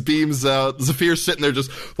shooting these beams out. Zephyr's sitting there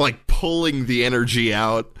just like pulling the energy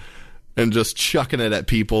out and just chucking it at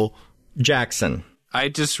people. Jackson. I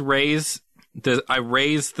just raise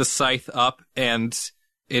the scythe up and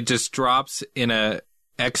it just drops in a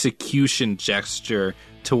execution gesture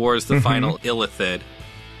towards the final Illithid.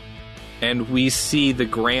 And we see the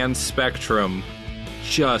grand spectrum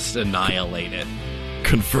just annihilate it.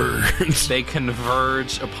 Converge. They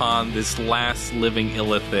converge upon this last living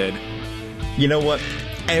Illithid. You know what?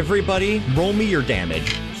 Everybody, roll me your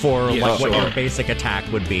damage for what your basic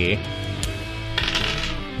attack would be.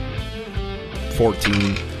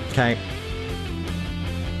 14. Okay.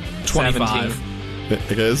 25.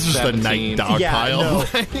 Okay, this is just 17. a night dog pile. No.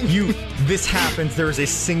 This happens. There is a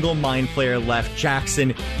single mind flayer left.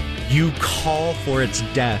 Jackson, you call for its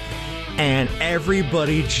death, and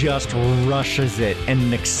everybody just rushes it in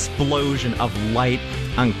an explosion of light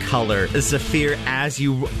and color. Zephyr, as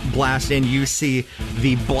you blast in, you see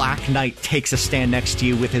the Black Knight takes a stand next to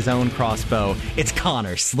you with his own crossbow. It's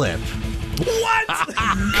Connor Slip. What?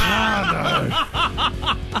 Connor!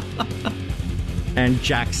 And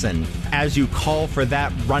Jackson, as you call for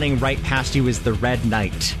that, running right past you is the Red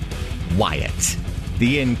Knight, Wyatt,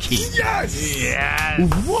 the innkeep.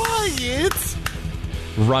 Yes! Wyatt!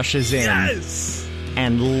 Rushes in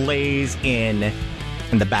and lays in,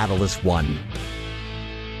 and the battle is won.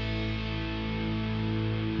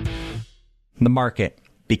 The market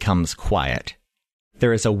becomes quiet.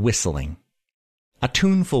 There is a whistling, a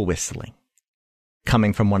tuneful whistling,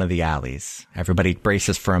 coming from one of the alleys. Everybody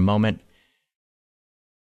braces for a moment.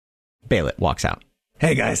 Baelet walks out.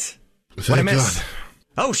 Hey, guys. What I miss?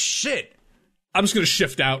 Oh, shit. I'm just going to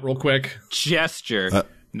shift out real quick. Gesture.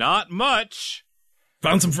 Not much.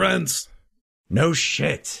 Found some friends. No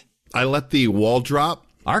shit. I let the wall drop.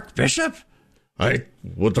 Archbishop? I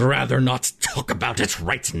would rather not talk about it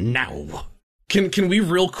right now. Can we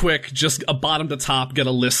real quick, just a bottom to top, get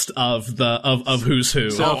a list of who's who?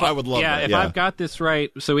 So I would love that. If Yeah. I've got this right,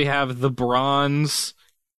 so we have the bronze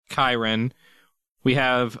Chiron. We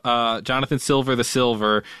have Jonathan Silver the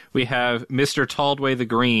silver. We have Mr. Taldway the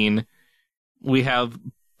green. We have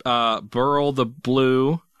Burl the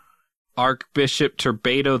blue. Archbishop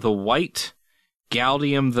Turbedo the white.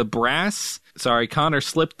 Gaudium the brass. Connor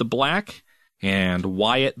Slip the black. And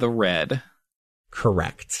Wyatt the red.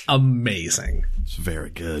 Correct. Amazing. It's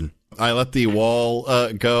very good. I let the wall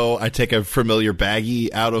go. I take a familiar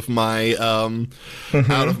baggie out of my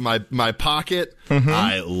my pocket.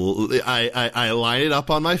 I line it up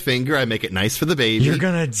on my finger. I make it nice for the baby. You're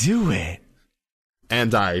gonna do it.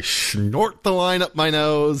 And I snort the line up my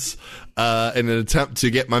nose in an attempt to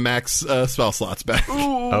get my max spell slots back.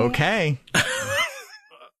 Okay.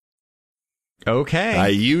 Okay. I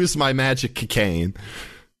use my magic cocaine.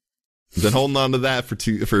 Been holding on to that for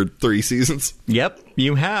 3 seasons. Yep,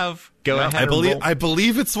 you have. Go ahead. I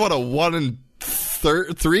believe it's what, a 1 in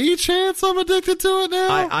 3 chance I'm addicted to it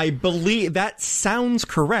now. I believe that sounds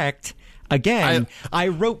correct. Again, I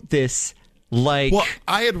wrote this like. Well,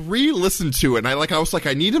 I had re-listened to it, and I was like,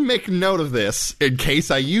 I need to make note of this in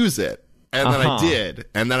case I use it, and then I did,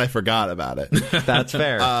 and then I forgot about it. That's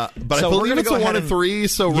fair. But so I believe it's a 1 in 3.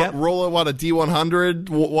 So roll it. What, a D100,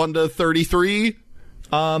 1 to 33.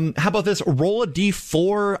 How about this? Roll a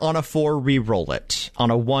D4 on a 4, re-roll it.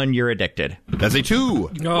 On a 1, you're addicted. That's a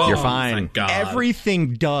 2. Oh, You're fine. Thank God.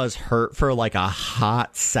 Everything does hurt for like a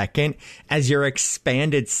hot second as your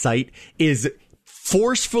expanded sight is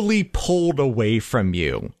forcefully pulled away from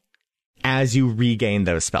you as you regain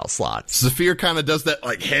those spell slots. Zephyr kind of does that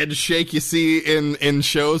like head shake you see in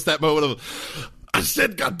shows, that moment of, I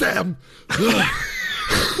said, goddamn.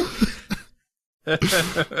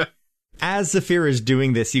 As Zephyr is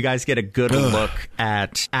doing this, you guys get a good look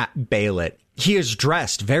at Baelet. He is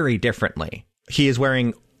dressed very differently. He is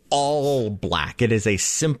wearing all black. It is a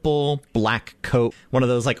simple black coat, one of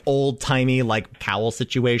those like old-timey like cowl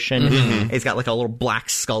situation. Mm-hmm. He's got like a little black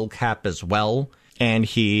skull cap as well, and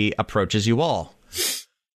he approaches you all.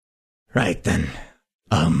 Right then.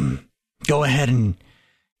 Go ahead and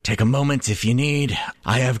take a moment if you need.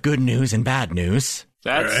 I have good news and bad news.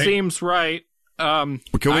 That seems right.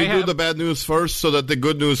 Can we do the bad news first so that the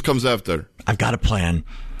good news comes after? I've got a plan.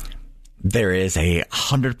 There is a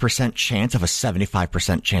 100% chance of a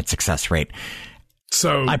 75% chance success rate.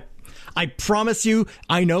 So I promise you,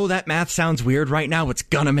 I know that math sounds weird right now. It's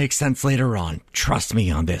gonna make sense later on. Trust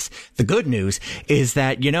me on this. The good news is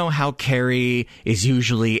that you know how Carrie is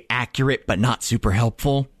usually accurate but not super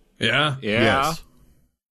helpful? Yeah. Yes.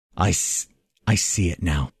 I see it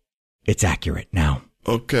now. It's accurate now.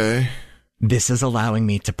 Okay. This is allowing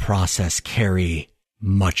me to process Carrie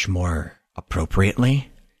much more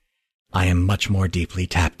appropriately. I am much more deeply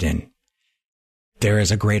tapped in. There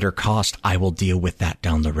is a greater cost. I will deal with that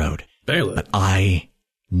down the road. Bailiff. But I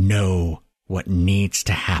know what needs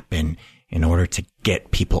to happen in order to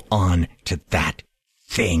get people on to that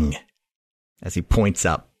thing. As he points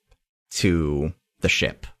up to the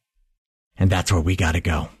ship. And that's where we gotta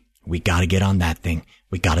go. We gotta get on that thing.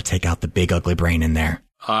 We gotta take out the big ugly brain in there.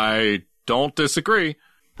 I don't disagree.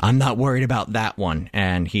 I'm not worried about that one.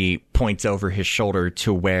 And he points over his shoulder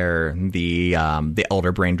to where the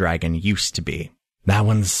elder brain dragon used to be. That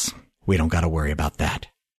one's, we don't gotta worry about that.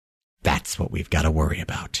 That's what we've gotta worry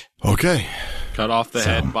about. Okay. Cut off the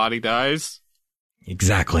head, body dies.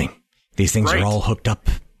 Exactly. These things Great. are all hooked up.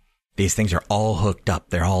 These things are all hooked up.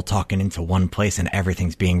 They're all talking into one place and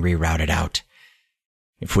everything's being rerouted out.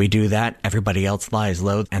 If we do that, everybody else lies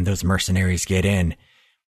low and those mercenaries get in.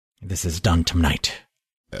 This is done tonight.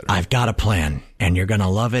 I've got a plan, and you're gonna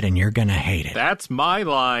love it and you're gonna hate it. That's my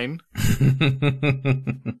line.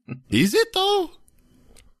 Is it though?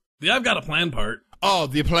 Yeah, I've got a plan part. Oh,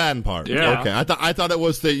 the plan part. Yeah. Okay. I thought it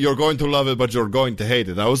was that you're going to love it, but you're going to hate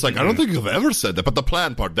it. I was like, I don't think you've ever said that, but the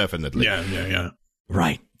plan part definitely. Yeah.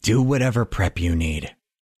 Right. Do whatever prep you need.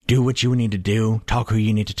 Do what you need to do. Talk who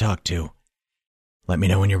you need to talk to. Let me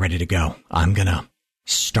know when you're ready to go. I'm gonna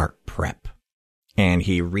start prep. And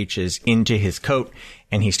he reaches into his coat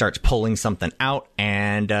and he starts pulling something out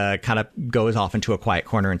and kind of goes off into a quiet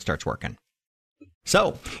corner and starts working.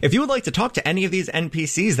 So, if you would like to talk to any of these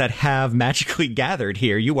NPCs that have magically gathered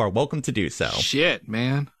here, you are welcome to do so. Shit,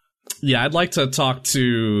 man. Yeah, I'd like to talk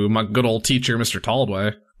to my good old teacher, Mr.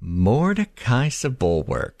 Taldway. Mordecai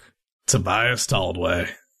Sebulwark. Tobias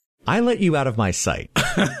Taldway. I let you out of my sight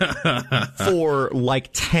for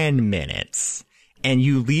like 10 minutes, and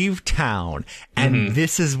you leave town, and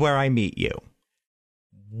this is where I meet you.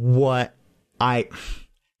 There's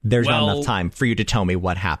not enough time for you to tell me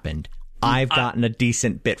what happened. I've gotten a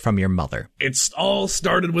decent bit from your mother. It's all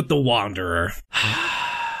started with the Wanderer.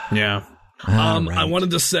 Yeah. Right. I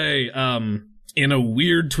wanted to say, in a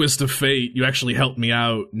weird twist of fate, you actually helped me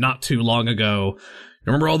out not too long ago.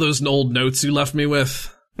 Remember all those old notes you left me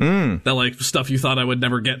with? That, like, stuff you thought I would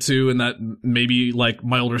never get to and that maybe, like,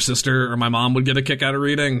 my older sister or my mom would get a kick out of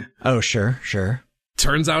reading? Oh, sure.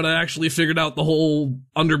 Turns out I actually figured out the whole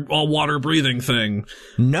water breathing thing.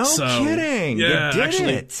 No So, kidding. Yeah, You did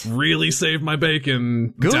actually it. really saved my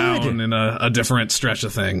bacon Good. down in a different stretch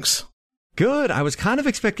of things. Good. I was kind of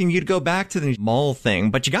expecting you to go back to the mole thing,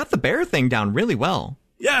 but you got the bear thing down really well.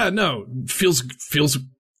 Yeah, no, feels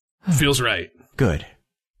right. Good.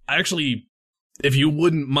 Actually, if you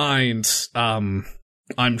wouldn't mind, I'm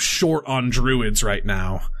short on druids right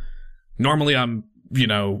now. Normally I'm,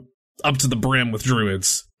 up to the brim with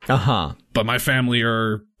druids. Uh-huh. But my family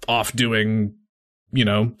are off doing,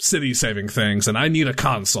 city-saving things, and I need a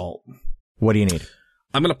consult. What do you need?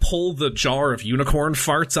 I'm gonna pull the jar of unicorn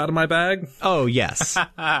farts out of my bag. Oh, yes.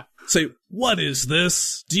 Say, what is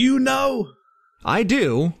this? Do you know? I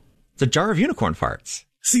do. It's a jar of unicorn farts.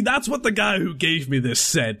 See, that's what the guy who gave me this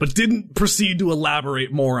said, but didn't proceed to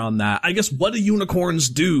elaborate more on that. I guess, what do unicorns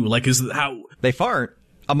do? Like, is it how... They fart,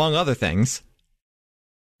 among other things.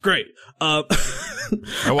 Great. I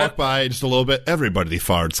walk by just a little bit. Everybody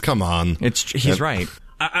farts. Come on. He's right.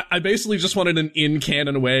 I basically just wanted an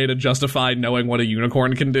in-canon way to justify knowing what a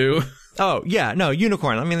unicorn can do. Oh, yeah, no,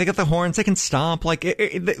 unicorn. I mean, they got the horns, they can stomp, like,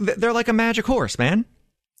 they're like a magic horse, man.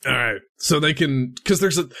 All right. So they can... Because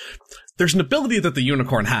there's an ability that the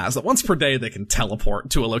unicorn has that once per day they can teleport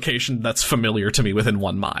to a location that's familiar to me within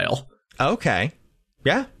 1 mile. Okay.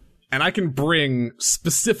 Yeah. And I can bring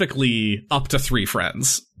specifically up to 3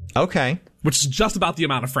 friends. Okay. Which is just about the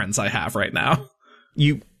amount of friends I have right now.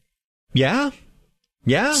 Yeah?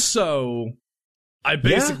 Yeah? So, I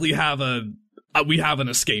basically have we have an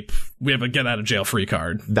escape. We have a get out of jail free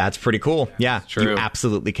card. That's pretty cool. Yeah, True. You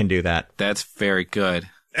absolutely can do that. That's very good.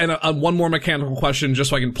 And one more mechanical question, just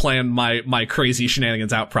so I can plan my crazy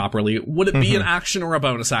shenanigans out properly. Would it be an action or a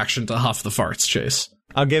bonus action to huff the farts, Chase?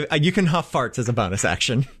 I'll give you can huff farts as a bonus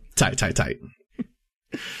action. Tight.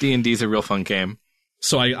 D&D's a real fun game.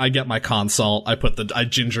 So I get my consult. I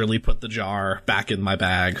gingerly put the jar back in my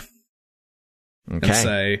bag. Okay. And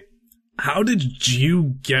say, how did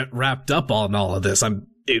you get wrapped up on all of this? I'm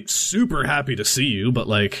super happy to see you, but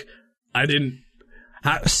like, I didn't.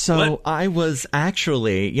 So I was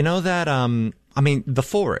actually, you know that, the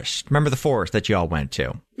forest. Remember the forest that you all went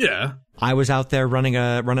to? Yeah. I was out there running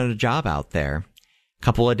a job out there a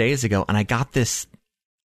couple of days ago, and I got this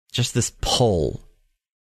pull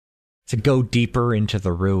to go deeper into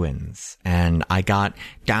the ruins. And I got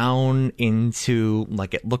down into,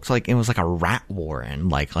 like, it looked like it was like a rat warren,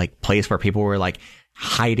 like place where people were like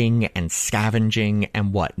hiding and scavenging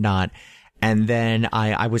and whatnot. And then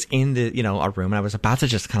I was in the, a room, and I was about to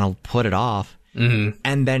just kind of put it off. Mm-hmm.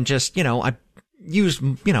 And then just, I used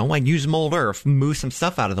mold earth, move some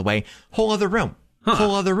stuff out of the way. Whole other room.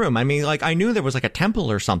 I mean, like, I knew there was like a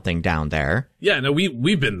temple or something down there. Yeah, no,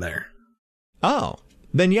 we've been there. Oh.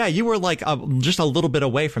 Then, yeah, you were like just a little bit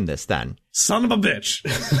away from this then. Son of a bitch.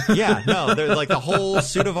 Yeah, no, there's like the whole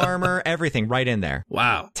suit of armor, everything right in there.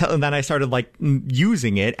 Wow. And then I started like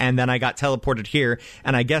using it, and then I got teleported here,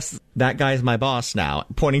 and I guess that guy's my boss now,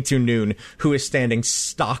 pointing to Noon, who is standing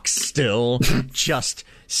stock still, just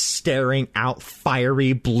staring out,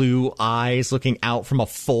 fiery blue eyes looking out from a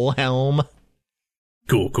full helm.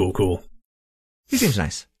 Cool. He seems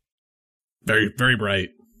nice. Very, very bright.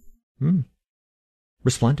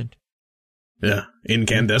 Resplendent. Yeah,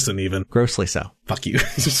 incandescent even. Grossly so. Fuck you.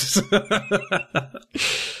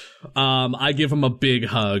 I give him a big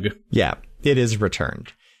hug. Yeah, it is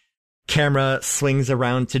returned. Camera swings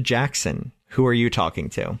around to Jackson. Who are you talking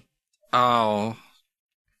to? Oh.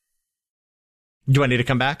 Do I need to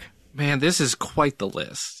come back? Man, this is quite the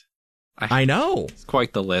list. I know. It's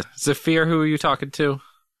quite the list. Zephyr, who are you talking to?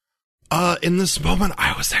 In this moment,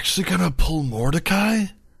 I was actually gonna pull Mordecai.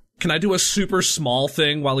 Can I do a super small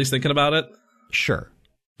thing while he's thinking about it? Sure.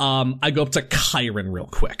 I go up to Chiron real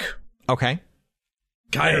quick. Okay.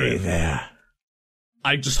 Chiron. Hey there.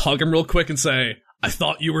 I just hug him real quick and say, I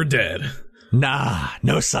thought you were dead. Nah,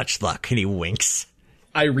 no such luck. And he winks.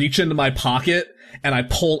 I reach into my pocket and I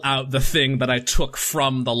pull out the thing that I took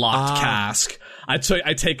from the locked cask. I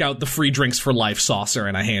take out the free drinks for life saucer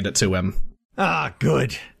and I hand it to him. Ah,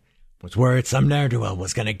 good. Was worried some ne'er-do-well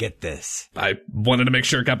was gonna get this. I wanted to make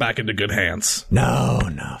sure it got back into good hands. No,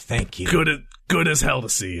 thank you. Good as hell to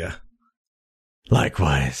see you.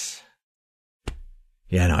 Likewise.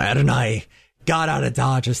 Yeah, no, Ed and I got out of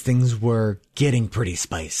Dodge as things were getting pretty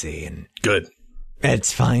spicy, and... Good.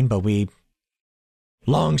 Ed's fine, but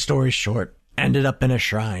long story short, ended up in a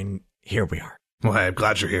shrine. Here we are. Well, hey, I'm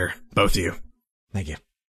glad you're here. Both of you. Thank you.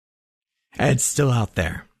 Ed's still out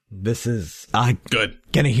there. This is... Good.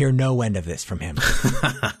 Gonna hear no end of this from him.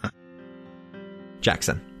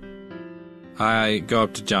 Jackson. I go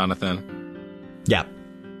up to Jonathan. Yeah.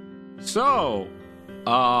 So,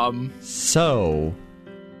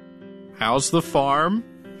 how's the farm?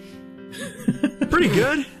 Pretty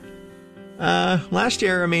good. Last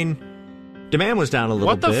year, demand was down a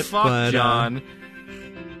little bit. What the fuck, but, John?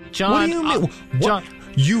 John, what do you mean?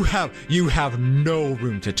 John, you have no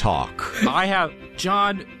room to talk.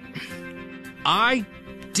 John, I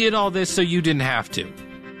did all this so you didn't have to.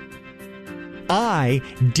 I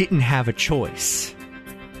didn't have a choice.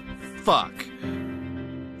 Fuck.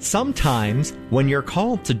 Sometimes, when you're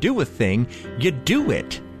called to do a thing, you do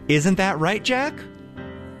it. Isn't that right, Jack?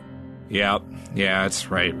 Yeah,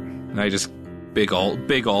 that's right. I just big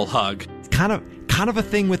old hug. It's kind of a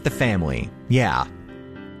thing with the family. Yeah.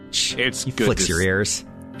 It's he good. Flicks your ears.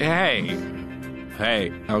 Hey,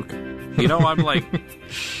 okay. I'm like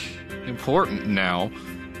important now.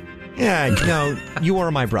 Yeah, you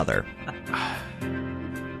are my brother.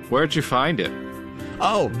 Where'd you find it?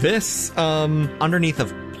 Oh, this underneath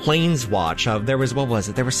of Planeswatch.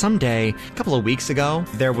 There was some day a couple of weeks ago,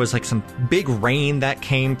 there was like some big rain that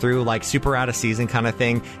came through, like super out of season kind of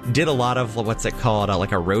thing. Did a lot of what's it called,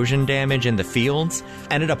 like erosion damage in the fields.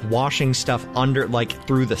 Ended up washing stuff under, like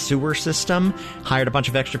through the sewer system. Hired a bunch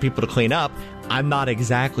of extra people to clean up. I'm not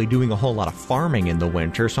exactly doing a whole lot of farming in the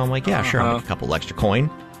winter, so I'm like, yeah, sure, I'll make a couple extra coin.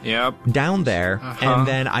 Yep. Down there, and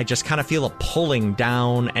then I just kind of feel a pulling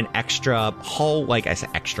down an extra hole, like I say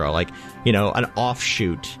extra, like, an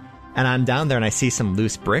offshoot. And I'm down there and I see some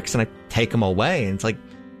loose bricks and I take them away, and it's like,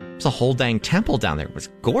 there's a whole dang temple down there. It was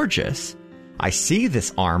gorgeous. I see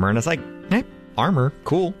this armor and it's like, hey, armor,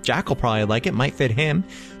 cool. Jack will probably like it, might fit him.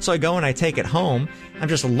 So I go and I take it home. I'm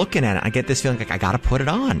just looking at it. I get this feeling like I gotta put it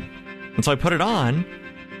on. And so I put it on,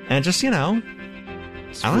 and it just,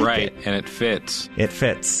 It's I like right, it. and it fits. It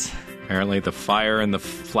fits. Apparently the fire and the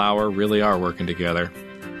flower really are working together.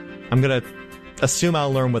 I'm gonna assume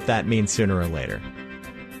I'll learn what that means sooner or later.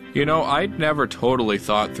 You know, I'd never totally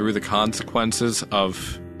thought through the consequences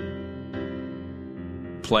of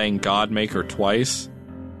playing Godmaker twice.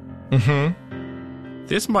 Mm-hmm.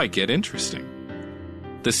 This might get interesting.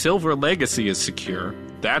 The Silver Legacy is secure,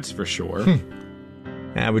 that's for sure.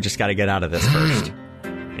 Yeah, we just got to get out of this first.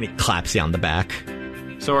 And he claps you on the back.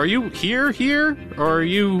 So are you here, or are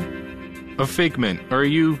you a figment? Or are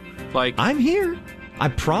you, like... I'm here. I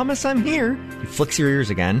promise I'm here. He flicks your ears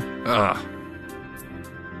again. Ugh.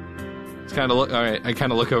 It's kind of look... All right, I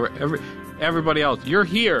kind of look over... Everybody else, you're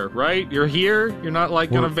here, right? You're here? You're not,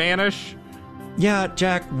 like, gonna vanish? Yeah,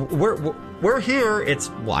 Jack, we're here. It's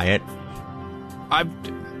Wyatt.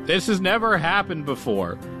 This has never happened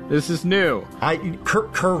before. This is new.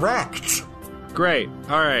 Correct. Great.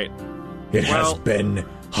 All right. It has been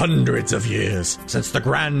hundreds of years since the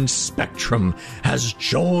Grand Spectrum has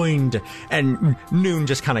joined. And Noon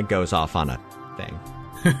just kind of goes off on a thing.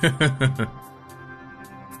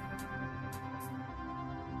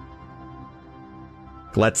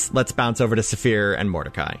 Let's bounce over to Saphir and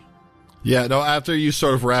Mordecai. Yeah, no, after you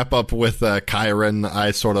sort of wrap up with Chiron,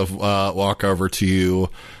 I sort of walk over to you.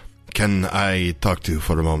 Can I talk to you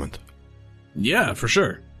for a moment? Yeah, for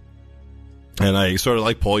sure. And I sort of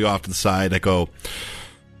like pull you off to the side. I go,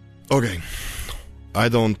 okay, I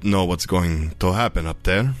don't know what's going to happen up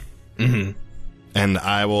there. Mm-hmm. And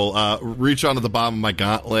I will reach onto the bottom of my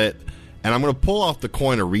gauntlet, and I'm going to pull off the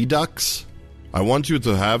coin of Redux. I want you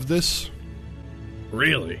to have this.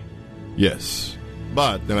 Really? Yes.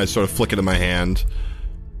 But then I sort of flick it in my hand.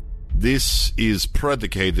 This is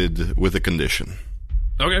predicated with a condition.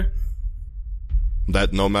 Okay.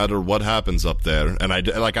 That no matter what happens up there, and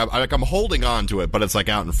I'm holding on to it, but it's like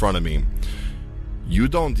out in front of me. You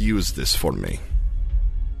don't use this for me.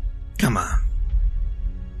 Come on.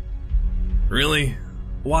 Really?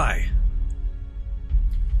 Why?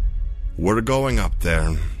 We're going up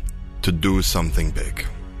there to do something big.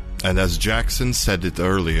 And as Jackson said it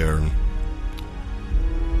earlier,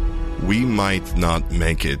 we might not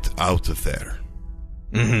make it out of there.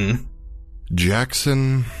 Mm-hmm.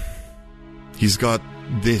 Jackson, he's got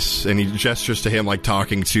this, and he gestures to him like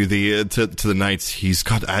talking to the to the knights. He's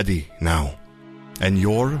got Addie now, and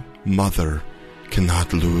your mother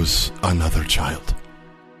cannot lose another child.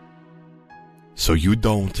 So you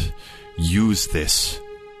don't use this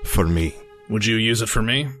for me. Would you use it for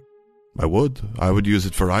me? I would use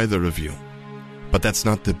it for either of you. But that's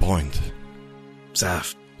not the point.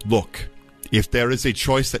 Zaf. Look, if there is a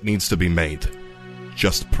choice that needs to be made,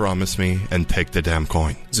 just promise me and take the damn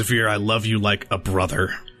coin. Zafir, I love you like a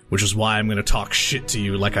brother, which is why I'm going to talk shit to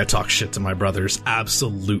you like I talk shit to my brothers.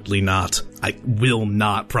 Absolutely not. I will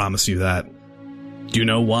not promise you that. Do you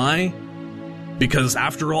know why? Because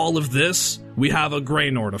after all of this, we have a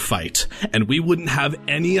Greynor to fight, and we wouldn't have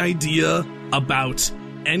any idea about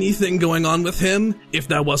anything going on with him if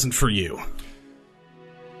that wasn't for you.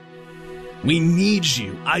 We need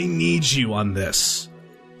you. I need you on this.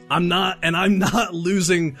 I'm not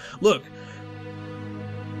losing. Look,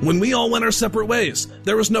 when we all went our separate ways,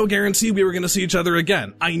 there was no guarantee we were going to see each other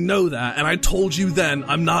again. I know that, and I told you then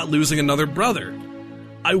I'm not losing another brother.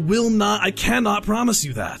 I cannot promise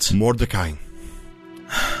you that. Mordecai,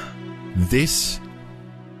 it's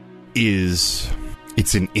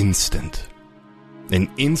an instant. An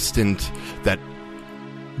instant that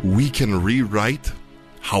we can rewrite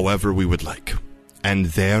however we would like. And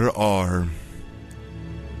there are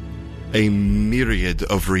a myriad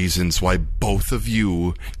of reasons why both of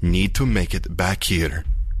you need to make it back here.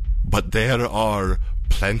 But there are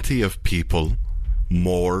plenty of people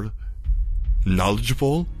more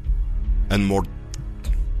knowledgeable and more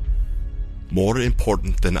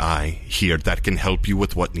important than I here that can help you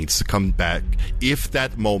with what needs to come back if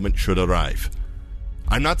that moment should arrive.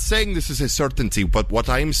 I'm not saying this is a certainty, but what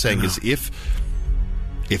I am saying is if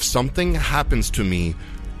something happens to me,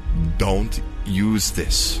 don't use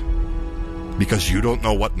this. Because you don't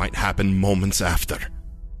know what might happen moments after.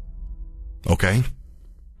 Okay?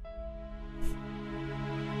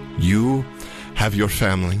 You have your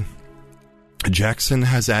family. Jackson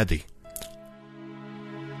has Addie.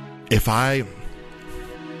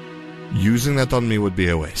 Using that on me would be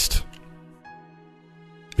a waste.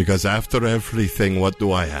 Because after everything, what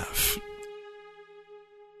do I have?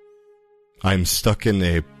 I'm stuck in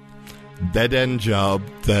a dead-end job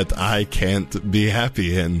that I can't be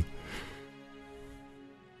happy in.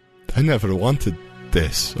 I never wanted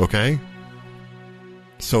this, okay?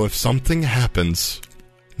 So if something happens,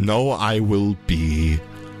 know I will be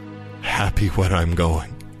happy where I'm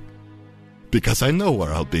going. Because I know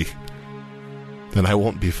where I'll be. And I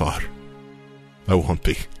won't be far. I won't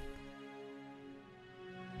be.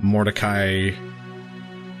 Mordecai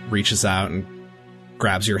reaches out and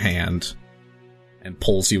grabs your hand and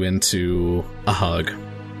pulls you into a hug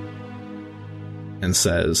and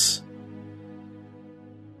says,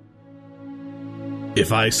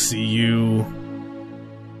 "If I see you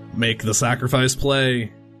make the sacrifice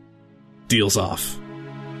play, deal's off.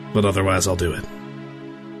 But otherwise, I'll do it.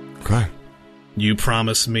 Okay. You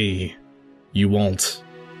promise me you won't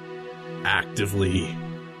actively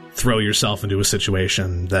throw yourself into a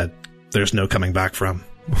situation that there's no coming back from."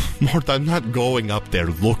 Mort, I'm not going up there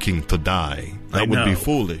looking to die. That would be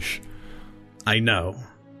foolish. I know.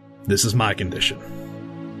 This is my condition.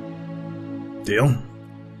 Deal?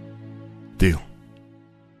 Deal.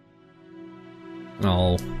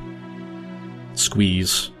 I'll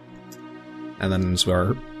squeeze, and then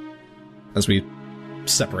as we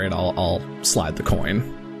separate, I'll slide the coin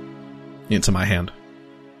into my hand.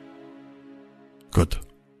 Good.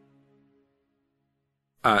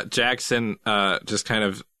 Jackson just kind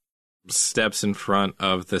of steps in front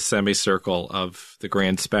of the semicircle of the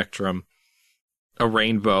grand spectrum, a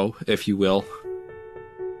rainbow, if you will.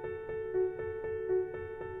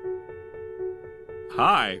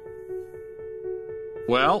 Hi.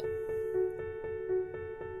 Well,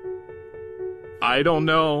 I don't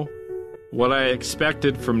know what I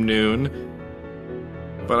expected from Noon,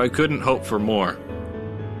 but I couldn't hope for more.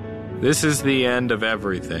 This is the end of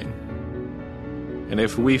everything. And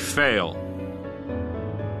if we fail,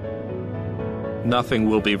 nothing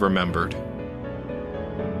will be remembered.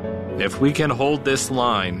 If we can hold this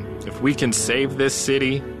line, if we can save this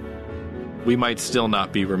city, we might still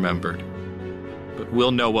not be remembered. But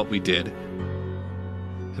we'll know what we did.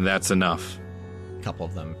 And that's enough. A couple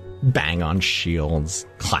of them bang on shields,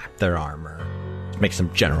 clap their armor, make some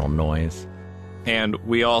general noise. And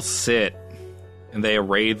we all sit, and they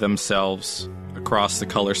array themselves across the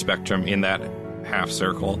color spectrum in that half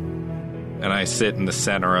circle. And I sit in the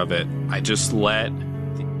center of it. I just let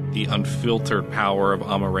the unfiltered power of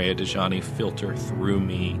Amareya Dejani filter through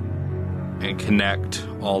me and connect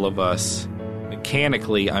all of us.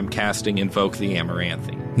 Mechanically, I'm casting Invoke the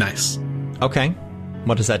Amaranthine. Nice. Okay.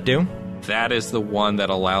 What does that do? That is the one that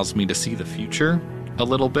allows me to see the future a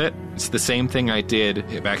little bit. It's the same thing I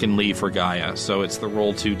did back in Leave for Gaia. So it's the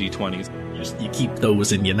roll 2 d20s. You keep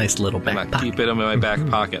those in your nice little back I pocket. keep it in my back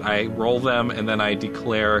pocket. I roll them, and then I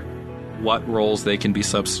declare what roles they can be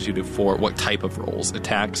substituted for, what type of roles,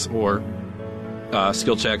 attacks or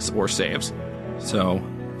skill checks or saves. So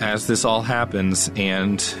as this all happens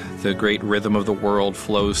and the great rhythm of the world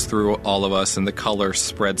flows through all of us and the color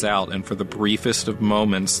spreads out, and for the briefest of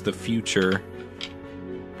moments, the future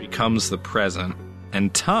becomes the present,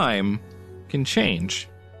 and time can change.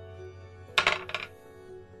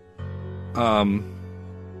 I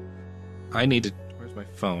need to... Where's my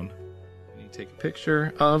phone? I need to take a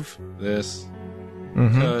picture of this.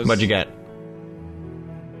 Mm-hmm. What'd you get?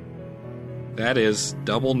 That is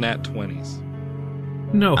double nat 20s.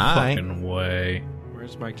 No Aye. fucking way.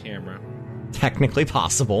 Where's my camera? Technically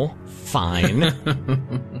possible. Fine.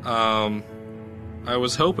 I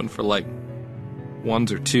was hoping for like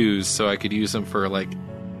 1s or 2s so I could use them for like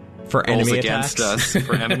For rolls enemy against attacks? us,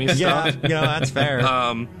 for enemy Yeah, stuff. that's fair.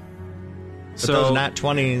 But But those nat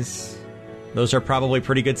 20s, those are probably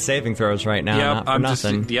pretty good saving throws right now. Yep, Not for I'm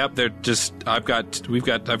nothing. they're just. I've got 2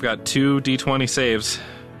 d20 saves.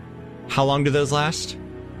 How long do those last?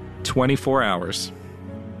 24 hours.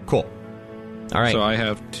 Cool. All right. So I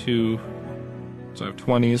have 2. So I have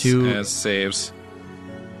 20s 2 as saves.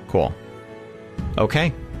 Cool.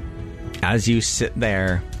 Okay. As you sit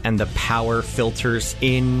there and the power filters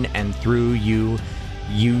in and through you,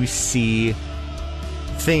 you see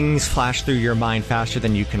things flash through your mind faster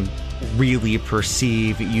than you can really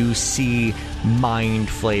perceive. You see mind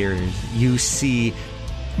flayers. You see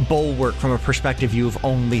Bulwark from a perspective you've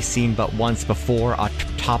only seen but once before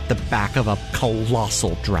atop the back of a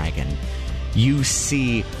colossal dragon. You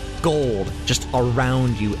see gold just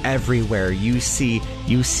around you everywhere. You see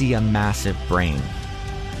a massive brain.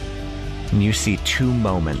 And you see 2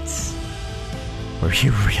 moments where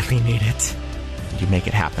you really need it. You make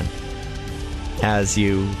it happen. As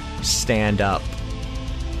you stand up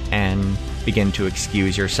and begin to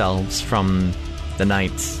excuse yourselves from the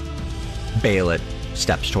knights, Baelit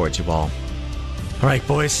steps towards you all. All right,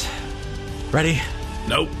 boys. Ready?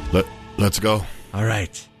 Nope. Let's go. All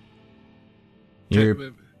right.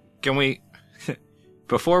 Can we...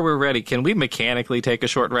 Before we're ready, can we mechanically take a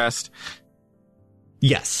short rest?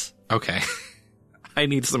 Yes. Okay. I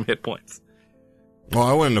need some hit points. Well,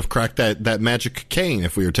 I wouldn't have cracked that magic cane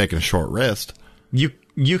if we were taking a short rest. You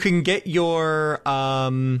You can get your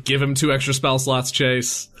Give him 2 extra spell slots,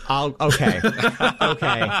 Chase. Okay.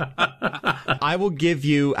 I will give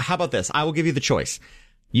you, how about this? I will give you the choice.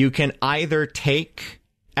 You can either take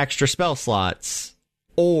extra spell slots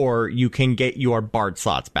or you can get your bard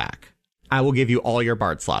slots back. I will give you all your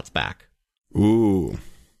bard slots back. Ooh.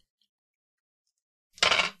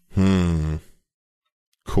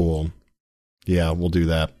 Cool. Yeah, we'll do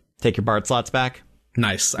that. Take your bard slots back.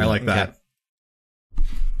 Nice. I like that. Okay.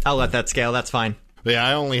 I'll let that scale. That's fine. Yeah,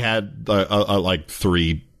 I only had like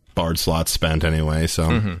 3 bard slots spent anyway,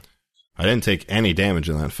 so I didn't take any damage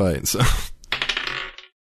in that fight. So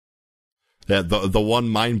yeah, the one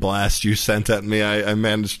mind blast you sent at me, I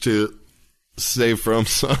managed to save from.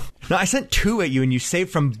 So no, I sent 2 at you, and you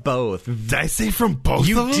saved from both. Did I save from both?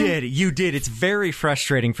 You of them? did. You did. It's very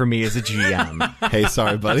frustrating for me as a GM. Hey,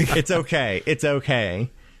 sorry, buddy. It's okay. It's okay.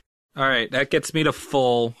 All right, that gets me to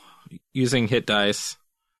full using hit dice.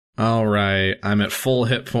 All right, I'm at full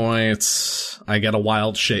hit points. I get a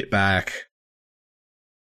wild shape back.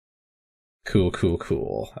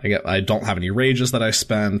 Cool. I don't have any rages that I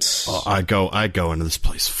spent. Oh, I go into this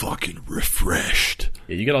place fucking refreshed.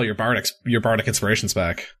 Yeah, you get all your bardic inspirations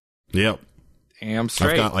back. Yep. Damn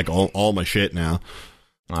straight. I've got like all my shit now.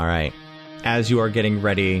 All right. As you are getting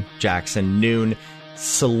ready, Jackson, Noon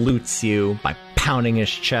salutes you by pounding his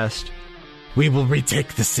chest. We will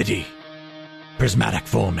retake the city. Prismatic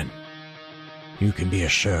Foreman. You can be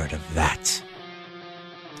assured of that.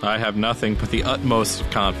 I have nothing but the utmost of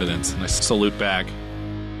confidence, and I salute back.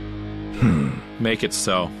 Make it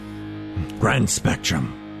so. Grand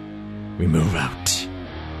Spectrum. We move out.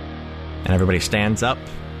 And everybody stands up,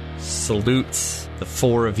 salutes the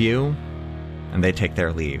 4 of you, and they take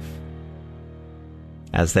their leave.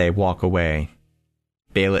 As they walk away,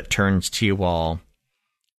 Baelot turns to you all,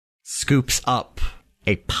 scoops up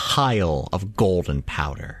a pile of golden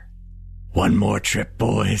powder. One more trip,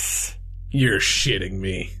 boys. You're shitting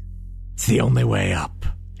me. It's the only way up.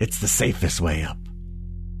 It's the safest way up.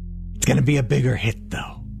 It's gonna be a bigger hit,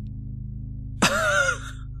 though.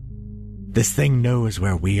 This thing knows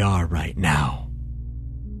where we are right now.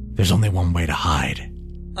 There's only one way to hide.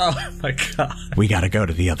 Oh my god. We gotta go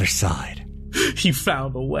to the other side. He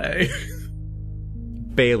found a way.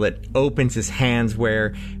 Baelot opens his hands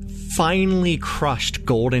where finely crushed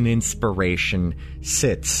golden inspiration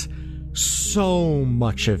sits. So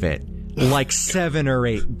much of it, like 7 or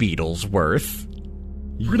 8 beetles worth.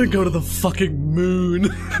 We're gonna go to the fucking moon.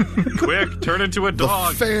 Quick, turn into a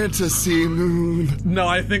dog. The fantasy moon. No,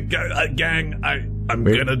 I think, gang, I'm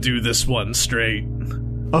gonna do this one straight.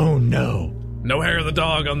 Oh no. No hair of the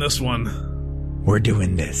dog on this one. We're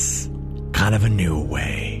doing this kind of a new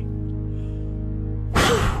way.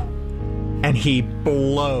 And he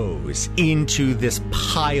blows into this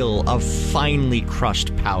pile of finely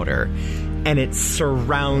crushed powder, and it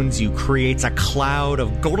surrounds you, creates a cloud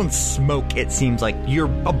of golden smoke. It seems like you're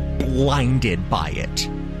blinded by it.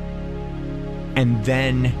 And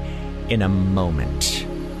then, in a moment,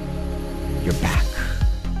 you're back.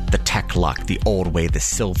 The Techlock, the Old Way, the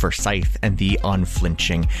Silver Scythe, and the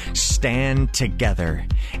Unflinching stand together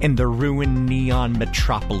in the ruined neon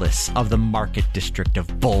metropolis of the market district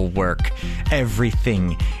of Bulwark.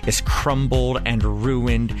 Everything is crumbled and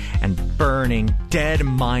ruined and burning. Dead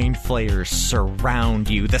mind flayers surround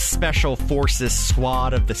you. The Special Forces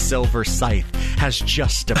squad of the Silver Scythe has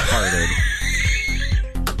just departed.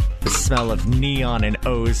 The smell of neon and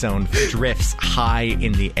ozone drifts high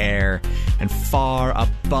in the air, and far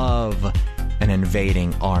above, an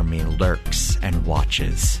invading army lurks and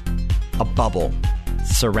watches. A bubble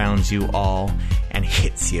surrounds you all and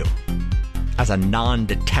hits you as a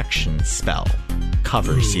non-detection spell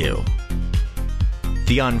covers you.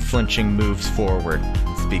 The Unflinching moves forward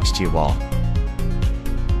and speaks to you all.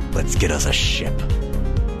 Let's get us a ship.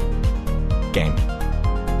 Game.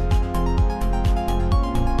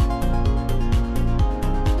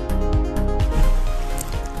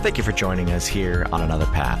 Thank you for joining us here on Another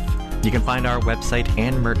Path. You can find our website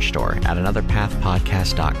and merch store at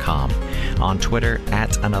anotherpathpodcast.com, on Twitter at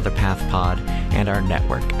anotherpathpod, and our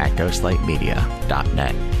network at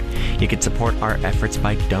ghostlightmedia.net. You can support our efforts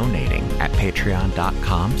by donating at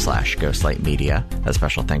patreon.com/ghostlightmedia. A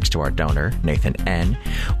special thanks to our donor, Nathan N.,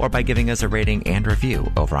 or by giving us a rating and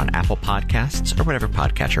review over on Apple Podcasts or whatever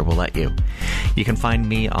podcatcher will let you. You can find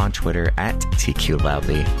me on Twitter at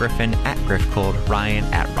TQLoudly, Griffin at GriffCold, Ryan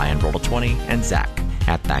at RyanRoll20, and Zach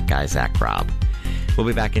at ThatGuyZachRob. We'll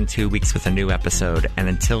be back in 2 weeks with a new episode, and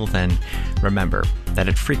until then, remember that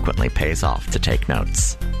it frequently pays off to take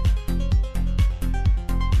notes.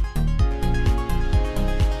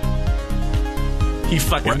 He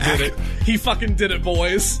fucking did it. He fucking did it,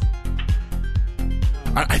 boys.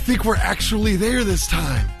 I think we're actually there this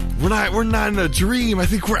time. We're not in a dream. I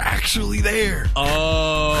think we're actually there.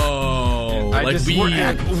 Oh, I just- we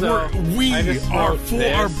We are for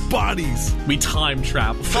this. our bodies. we time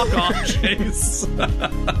travel. Fuck off, Chase.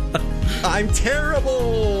 I'm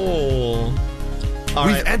terrible. All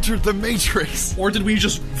We've right. entered the Matrix. Or did we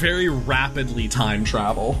just very rapidly time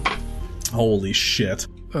travel? Holy shit.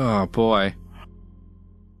 Oh boy.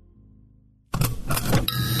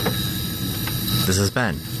 This has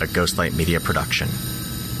been a Ghostlight Media production.